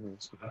changed.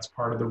 So that's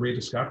part of the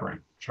rediscovering.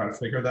 Try to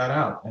figure that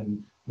out.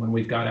 And when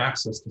we've got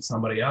access to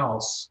somebody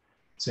else,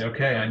 say,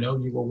 okay, I know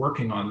you were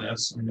working on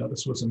this. I know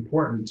this was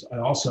important. I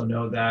also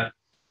know that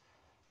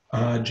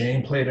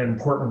Jane played an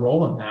important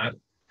role in that.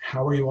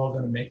 How are you all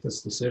going to make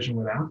this decision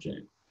without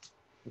Jane?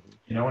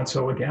 And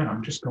so again,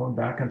 I'm just going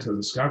back into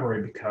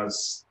discovery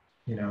because,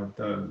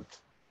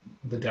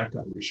 the deck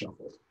got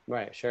reshuffled.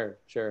 Right. Sure.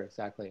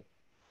 Exactly.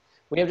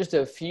 We have just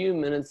a few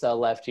minutes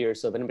left here.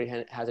 So if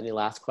anybody has any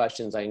last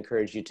questions, I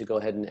encourage you to go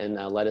ahead and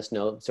let us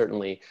know,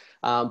 certainly.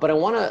 But I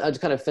want to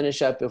kind of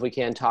finish up, if we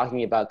can,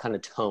 talking about kind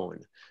of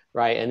tone.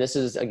 right? And this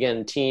is,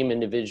 again, team,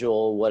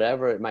 individual,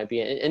 whatever it might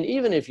be. And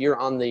even if you're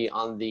on the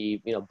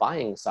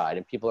buying side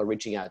and people are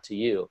reaching out to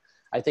you,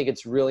 I think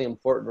it's really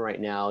important right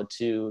now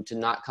to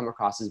not come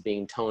across as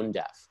being tone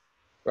deaf,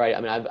 right?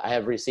 I mean, I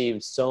have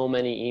received so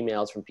many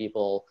emails from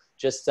people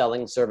just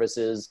selling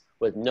services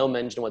with no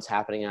mention of what's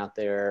happening out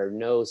there,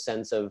 no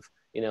sense of,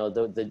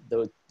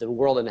 the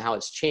world and how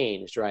it's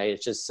changed, right?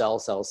 It's just sell,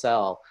 sell,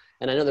 sell.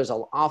 And I know there's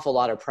an awful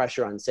lot of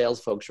pressure on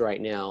sales folks right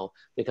now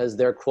because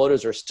their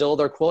quotas are still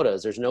their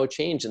quotas. There's no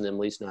change in them, at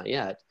least not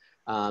yet.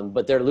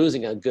 But they're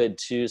losing a good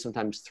 2,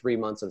 sometimes 3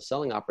 months of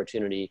selling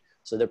opportunity.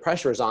 So the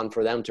pressure is on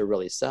for them to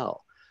really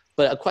sell.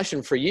 But a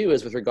question for you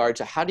is with regard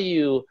to how do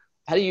you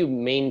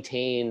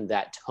maintain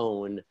that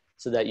tone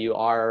so that you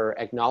are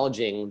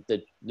acknowledging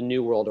the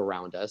new world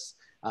around us?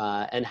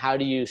 And how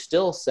do you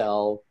still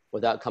sell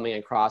without coming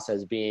across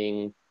as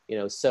being,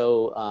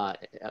 so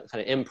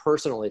kind of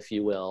impersonal, if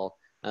you will,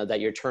 that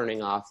you're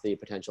turning off the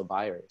potential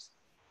buyers?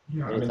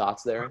 Yeah, Any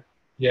thoughts there?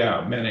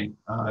 Yeah, many.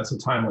 It's a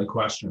timely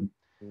question.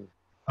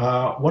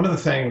 One of the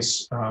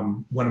things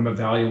when I'm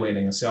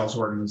evaluating a sales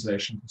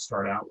organization to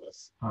start out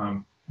with,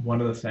 one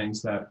of the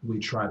things that we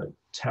try to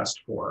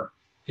test for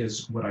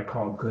is what I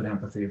call good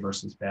empathy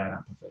versus bad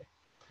empathy.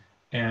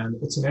 And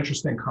it's an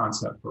interesting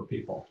concept for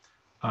people.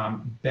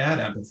 Bad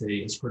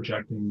empathy is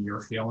projecting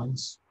your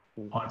feelings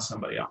on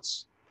somebody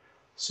else.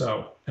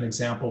 So an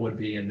example would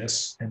be in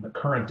the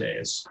current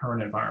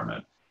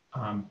environment,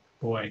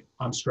 boy,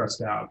 I'm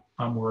stressed out.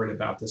 I'm worried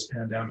about this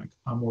pandemic.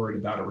 I'm worried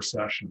about a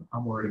recession.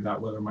 I'm worried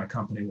about whether my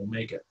company will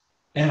make it.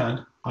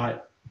 And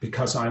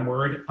because I'm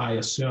worried, I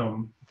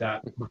assume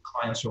that my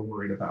clients are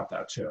worried about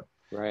that too.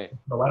 Right.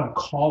 So I don't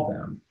call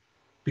them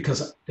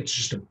because it's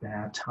just a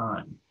bad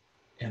time.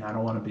 And I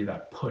don't want to be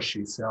that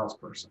pushy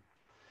salesperson.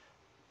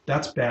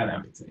 That's bad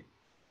empathy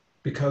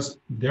because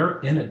they're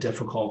in a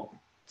difficult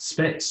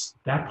space.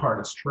 That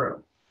part is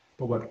true.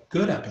 But what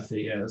good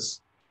empathy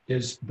is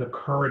the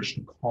courage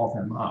to call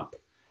them up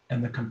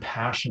and the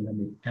compassion and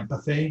the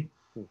empathy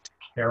to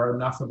care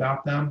enough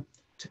about them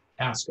to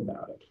ask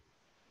about it.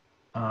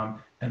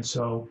 And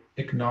so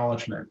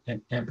acknowledgement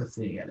and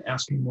empathy and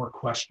asking more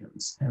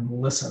questions and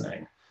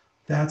listening,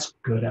 that's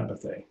good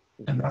empathy.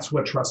 And that's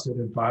what trusted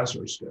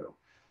advisors do.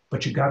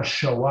 But you got to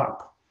show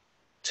up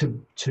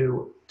to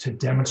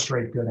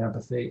demonstrate good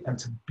empathy and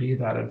to be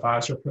that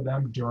advisor for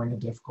them during a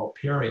difficult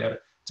period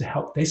to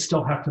help. They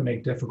still have to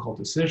make difficult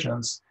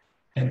decisions.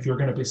 And if you're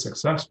going to be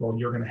successful,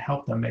 you're going to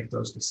help them make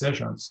those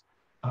decisions.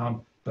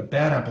 But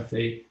bad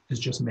empathy is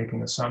just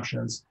making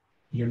assumptions.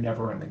 You're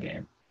never in the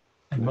game.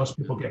 And most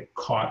people get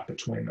caught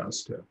between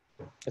those two.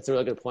 That's a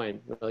really good point.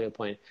 Really good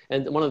point.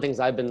 And one of the things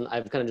I've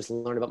kind of just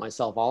learned about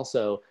myself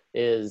also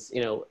is,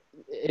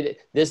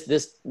 this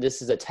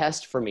is a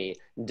test for me.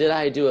 Did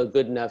I do a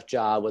good enough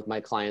job with my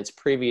clients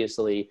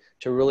previously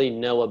to really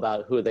know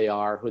about who they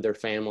are, who their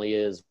family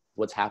is,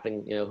 what's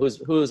happening,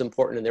 who's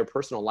important in their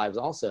personal lives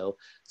also.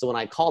 So when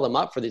I call them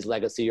up for these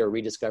legacy or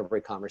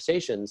rediscovery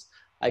conversations,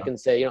 I can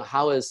say,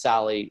 how is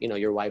Sally,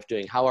 your wife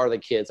doing? How are the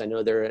kids? I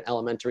know they're in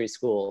elementary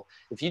school.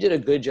 If you did a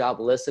good job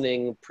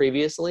listening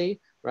previously,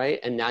 right?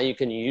 And now you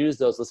can use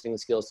those listening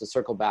skills to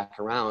circle back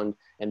around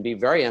and be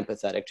very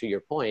empathetic to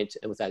your point.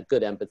 And with that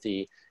good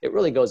empathy, it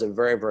really goes a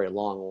very, very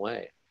long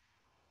way.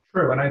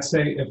 True. And I'd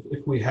say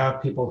if we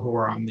have people who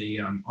are on the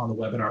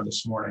webinar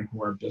this morning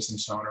who are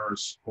business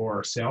owners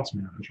or sales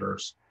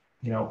managers,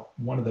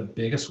 one of the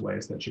biggest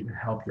ways that you can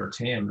help your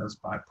team is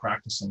by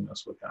practicing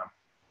this with them.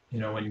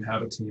 When you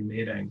have a team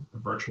meeting, a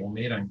virtual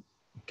meeting,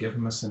 give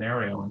them a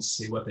scenario and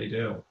see what they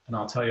do. And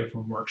I'll tell you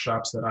from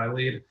workshops that I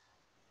lead,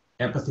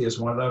 empathy is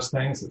one of those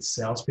things that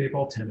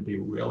salespeople tend to be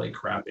really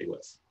crappy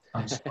with.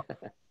 I'm sorry,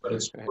 but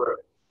it's true.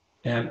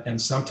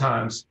 And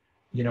sometimes,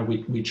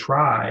 we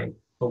try,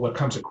 but what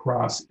comes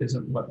across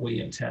isn't what we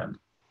intend.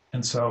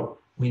 And so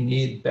we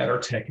need better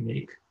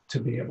technique to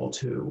be able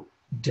to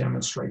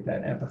demonstrate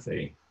that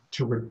empathy,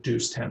 to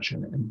reduce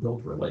tension and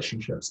build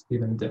relationships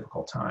even in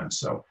difficult times.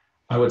 So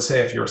I would say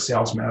if you're a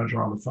sales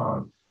manager on the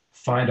phone,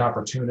 find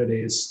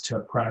opportunities to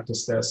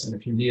practice this. And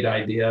if you need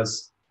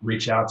ideas,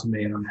 reach out to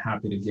me and I'm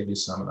happy to give you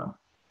some of them.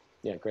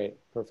 Yeah, great.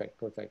 Perfect.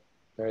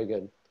 Very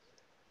good.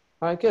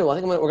 All right, good. Well, I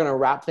think we're going to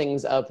wrap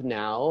things up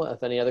now.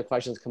 If any other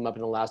questions come up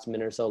in the last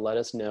minute or so, let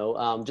us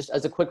know. Just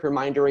as a quick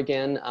reminder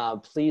again,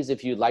 please,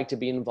 if you'd like to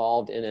be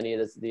involved in any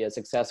of the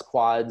success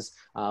quads,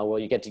 where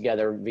you get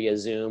together via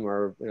Zoom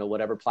or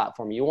whatever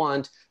platform you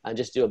want, and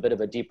just do a bit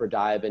of a deeper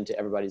dive into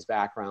everybody's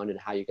background and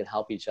how you can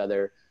help each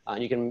other.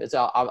 It's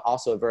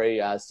also a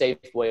very safe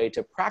way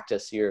to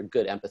practice your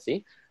good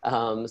empathy.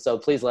 So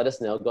please let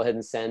us know. Go ahead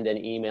and send an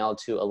email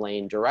to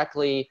Elaine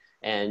directly,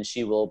 and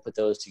she will put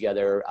those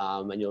together,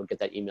 and you'll get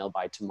that email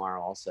by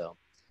tomorrow also.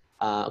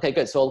 Okay,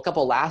 good. So a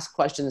couple last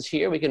questions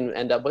here we can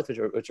end up with,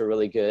 which are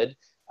really good.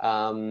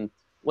 When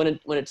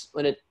it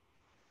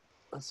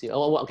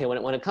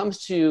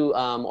comes to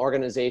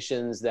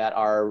organizations that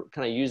are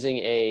kind of using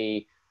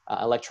a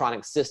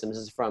electronic system, this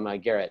is from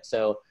Garrett.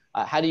 So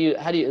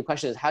the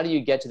question is, how do you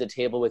get to the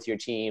table with your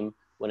team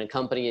when a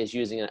company is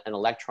using an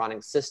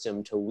electronic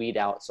system to weed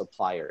out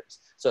suppliers.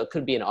 So it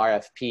could be an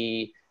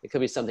RFP, it could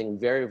be something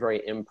very,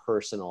 very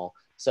impersonal.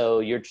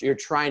 So you're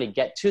trying to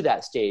get to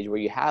that stage where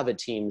you have a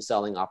team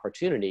selling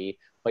opportunity,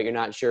 but you're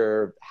not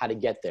sure how to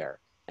get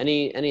there.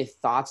 Any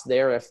thoughts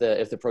there? If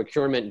the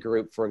procurement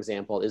group, for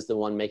example, is the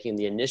one making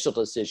the initial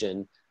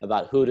decision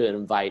about who to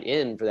invite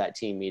in for that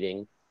team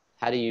meeting,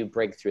 how do you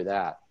break through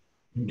that?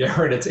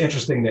 Garrett, it's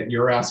interesting that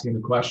you're asking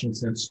the question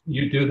since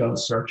you do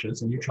those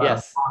searches and you try to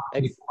talk to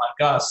people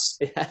like us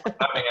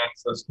having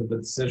access to the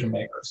decision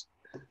makers.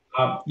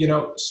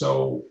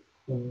 So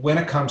when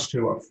it comes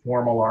to a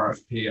formal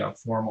RFP, a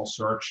formal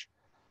search,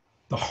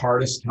 the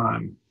hardest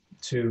time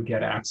to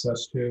get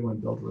access to and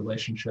build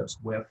relationships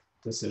with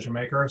decision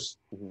makers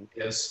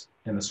is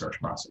in the search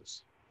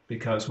process.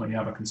 Because when you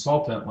have a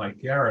consultant like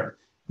Garrett,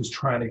 who's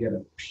trying to get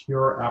a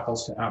pure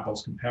apples to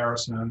apples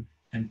comparison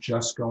and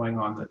just going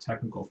on the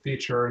technical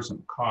features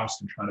and cost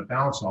and trying to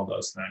balance all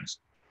those things,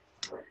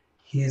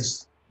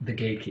 he's the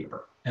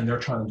gatekeeper. And they're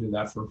trying to do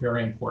that for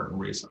very important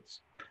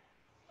reasons.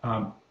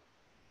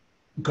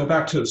 Go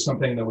back to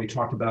something that we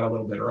talked about a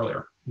little bit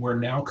earlier. We're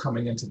now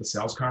coming into the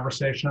sales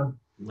conversation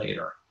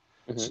later.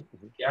 So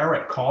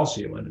Garrett calls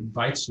you and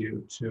invites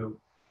you to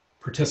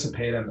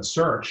participate in the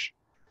search.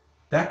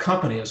 That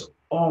company is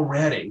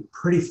already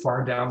pretty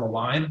far down the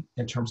line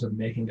in terms of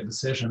making a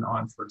decision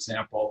on, for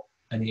example,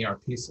 an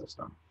ERP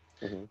system.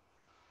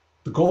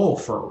 The goal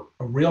for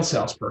a real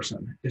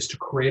salesperson is to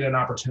create an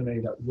opportunity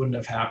that wouldn't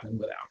have happened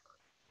without her.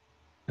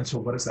 And so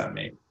what does that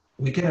mean?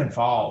 We get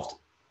involved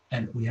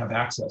and we have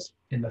access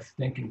in the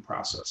thinking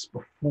process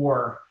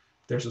before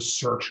there's a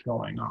search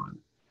going on.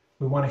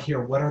 We want to hear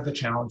what are the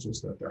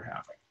challenges that they're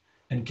having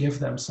and give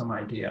them some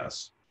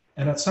ideas.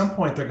 And at some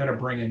point, they're going to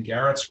bring in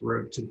Garrett's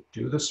group to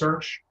do the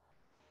search,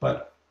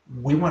 but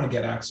we want to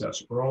get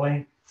access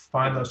early,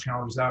 find those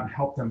challenges out, and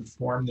help them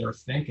form their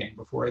thinking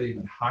before they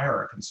even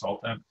hire a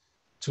consultant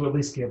to at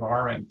least give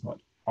our input,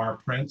 our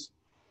print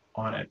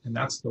on it. And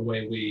that's the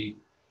way we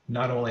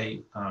not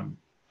only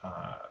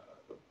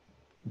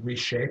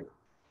reshape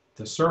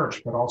the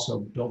search, but also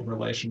build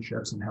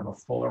relationships and have a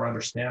fuller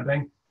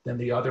understanding than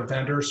the other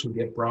vendors who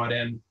get brought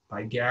in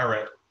by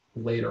Garrett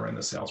later in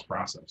the sales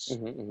process.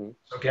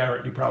 So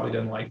Garrett, you probably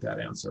didn't like that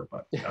answer,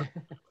 but yeah,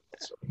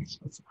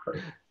 it's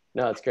great.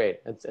 No, it's great.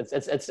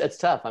 It's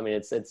tough. I mean,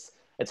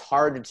 it's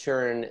hard to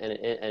turn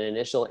an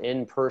initial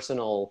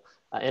impersonal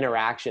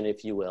interaction,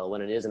 if you will,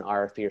 when it is an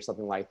RFP or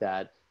something like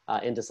that,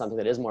 into something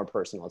that is more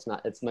personal.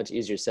 It's much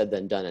easier said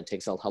than done. It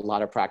takes a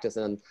lot of practice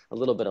and a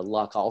little bit of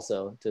luck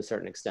also to a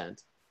certain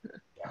extent.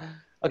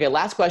 Okay,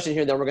 last question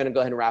here, then we're going to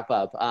go ahead and wrap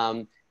up.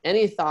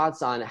 Any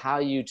thoughts on how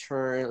you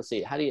turn, let's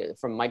see,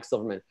 from Mike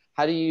Silverman,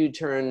 how do you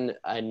turn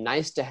a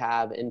nice to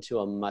have into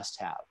a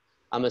must have?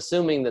 I'm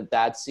assuming that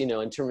that's,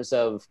 in terms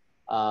of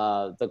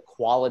the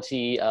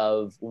quality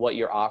of what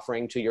you're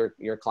offering to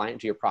your client,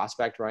 to your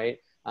prospect, right?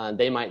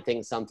 They might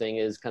think something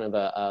is kind of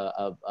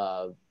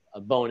a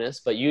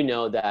bonus, but you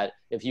know that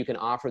if you can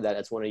offer that,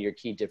 it's one of your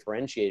key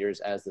differentiators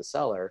as the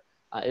seller.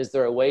 Is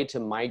there a way to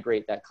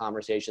migrate that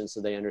conversation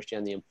so they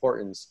understand the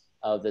importance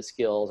of the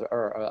skills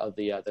or of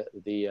the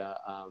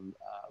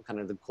kind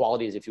of the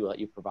qualities, if you will, that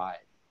you provide?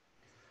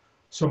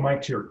 So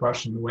Mike, to your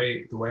question, the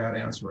way I'd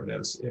answer it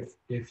is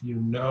if you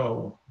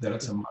know that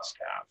it's a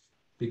must-have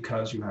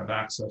because you have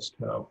access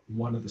to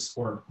one of the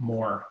or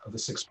more of the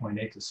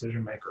 6.8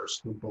 decision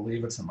makers who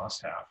believe it's a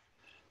must-have,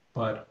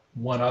 but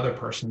one other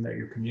person that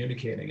you're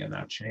communicating in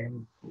that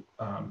chain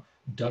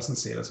doesn't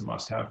see it as a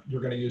must-have,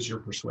 you're going to use your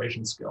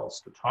persuasion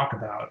skills to talk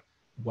about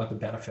what the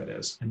benefit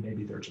is, and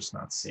maybe they're just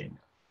not seeing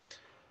it.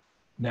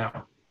 Now,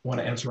 I want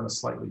to answer in a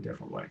slightly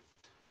different way.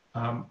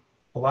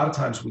 A lot of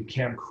times we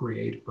can't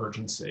create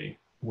urgency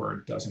where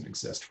it doesn't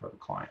exist for the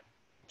client.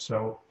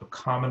 So a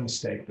common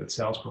mistake that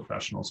sales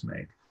professionals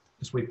make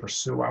is we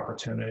pursue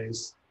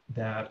opportunities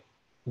that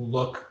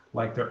look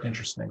like they're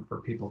interesting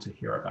for people to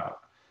hear about,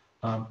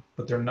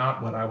 but they're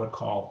not what I would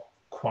call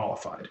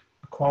qualified.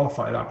 A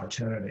qualified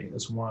opportunity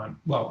is one,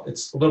 well,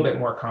 it's a little bit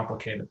more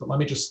complicated, but let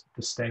me just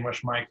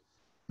distinguish, Mike,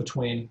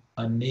 between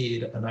a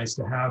need, a nice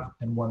to have,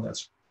 and one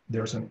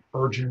there's an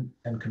urgent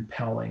and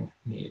compelling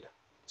need.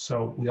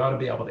 So we ought to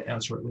be able to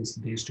answer at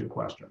least these two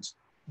questions.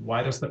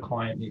 Why does the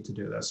client need to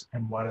do this?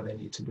 And why do they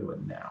need to do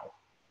it now?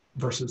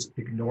 Versus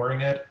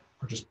ignoring it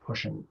or just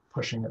pushing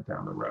it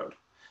down the road.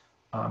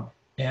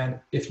 And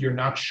if you're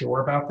not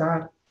sure about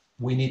that,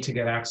 we need to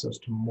get access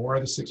to more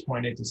of the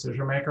 6.8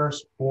 decision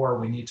makers, or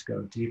we need to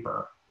go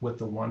deeper with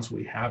the ones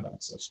we have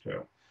access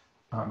to.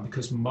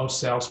 Because most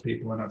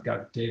salespeople, and I've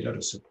got data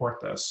to support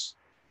this,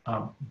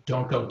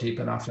 don't go deep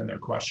enough in their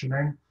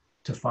questioning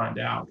to find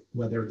out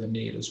whether the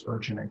need is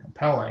urgent and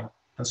compelling.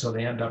 And so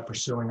they end up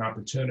pursuing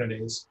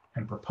opportunities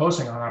and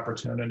proposing on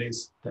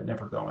opportunities that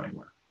never go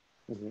anywhere.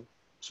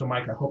 So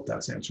Mike, I hope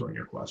that's answering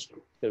your question.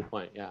 Good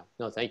point. Yeah.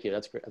 No, thank you.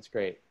 That's great. That's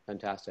great.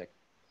 Fantastic.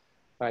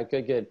 All right,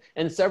 good, good.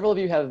 And several of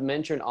you have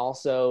mentioned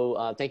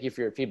also, thank you for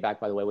your feedback,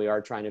 by the way. We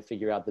are trying to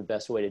figure out the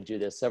best way to do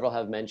this. Several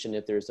have mentioned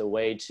if there's a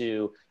way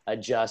to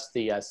adjust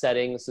the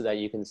settings so that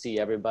you can see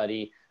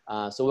everybody.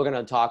 So we're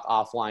going to talk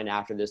offline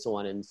after this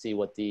one and see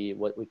what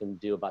we can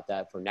do about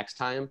that for next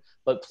time.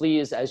 But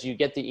please, as you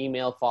get the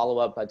email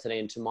follow-up today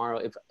and tomorrow,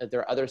 if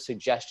there are other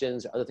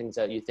suggestions or other things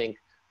that you think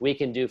we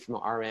can do from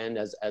our end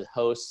as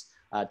hosts,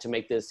 to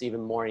make this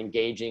even more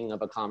engaging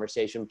of a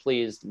conversation,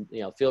 please,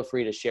 feel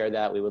free to share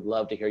that. We would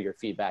love to hear your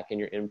feedback and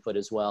your input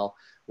as well.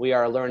 We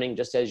are learning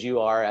just as you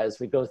are as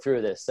we go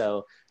through this.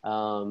 So,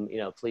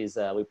 please,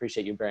 we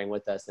appreciate you bearing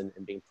with us and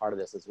being part of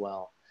this as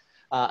well.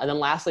 And then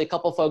lastly, a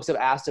couple folks have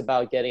asked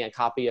about getting a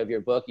copy of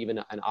your book, even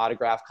an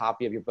autographed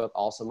copy of your book.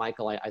 Also,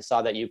 Michael, I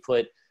saw that you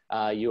put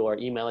your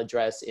email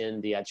address in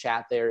the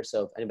chat there.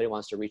 So if anybody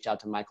wants to reach out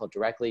to Michael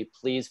directly,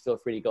 please feel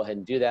free to go ahead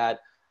and do that.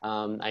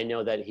 I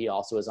know that he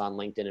also is on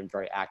LinkedIn and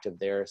very active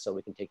there, so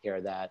we can take care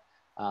of that.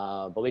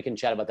 But we can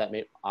chat about that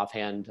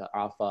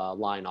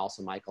offline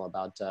also, Michael,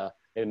 about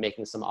maybe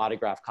making some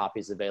autographed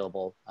copies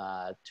available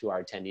to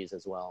our attendees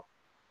as well.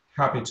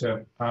 Happy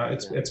to.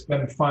 It's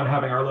been fun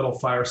having our little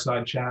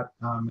fireside chat,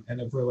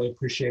 and I've really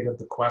appreciated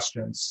the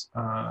questions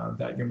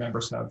that your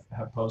members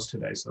have posed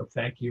today. So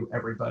thank you,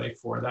 everybody,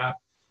 for that,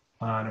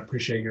 and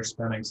appreciate your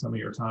spending some of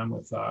your time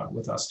with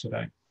us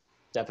today.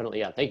 Definitely,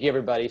 yeah. Thank you,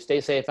 everybody. Stay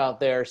safe out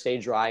there. Stay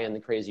dry in the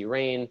crazy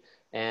rain.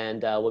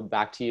 And we'll be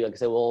back to you. Like I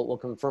said, we'll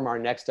confirm our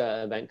next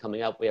event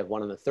coming up. We have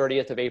one on the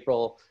 30th of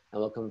April, and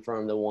we'll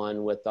confirm the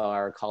one with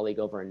our colleague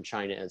over in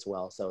China as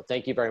well. So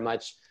thank you very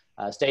much.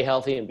 Stay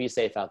healthy and be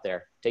safe out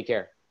there. Take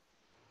care.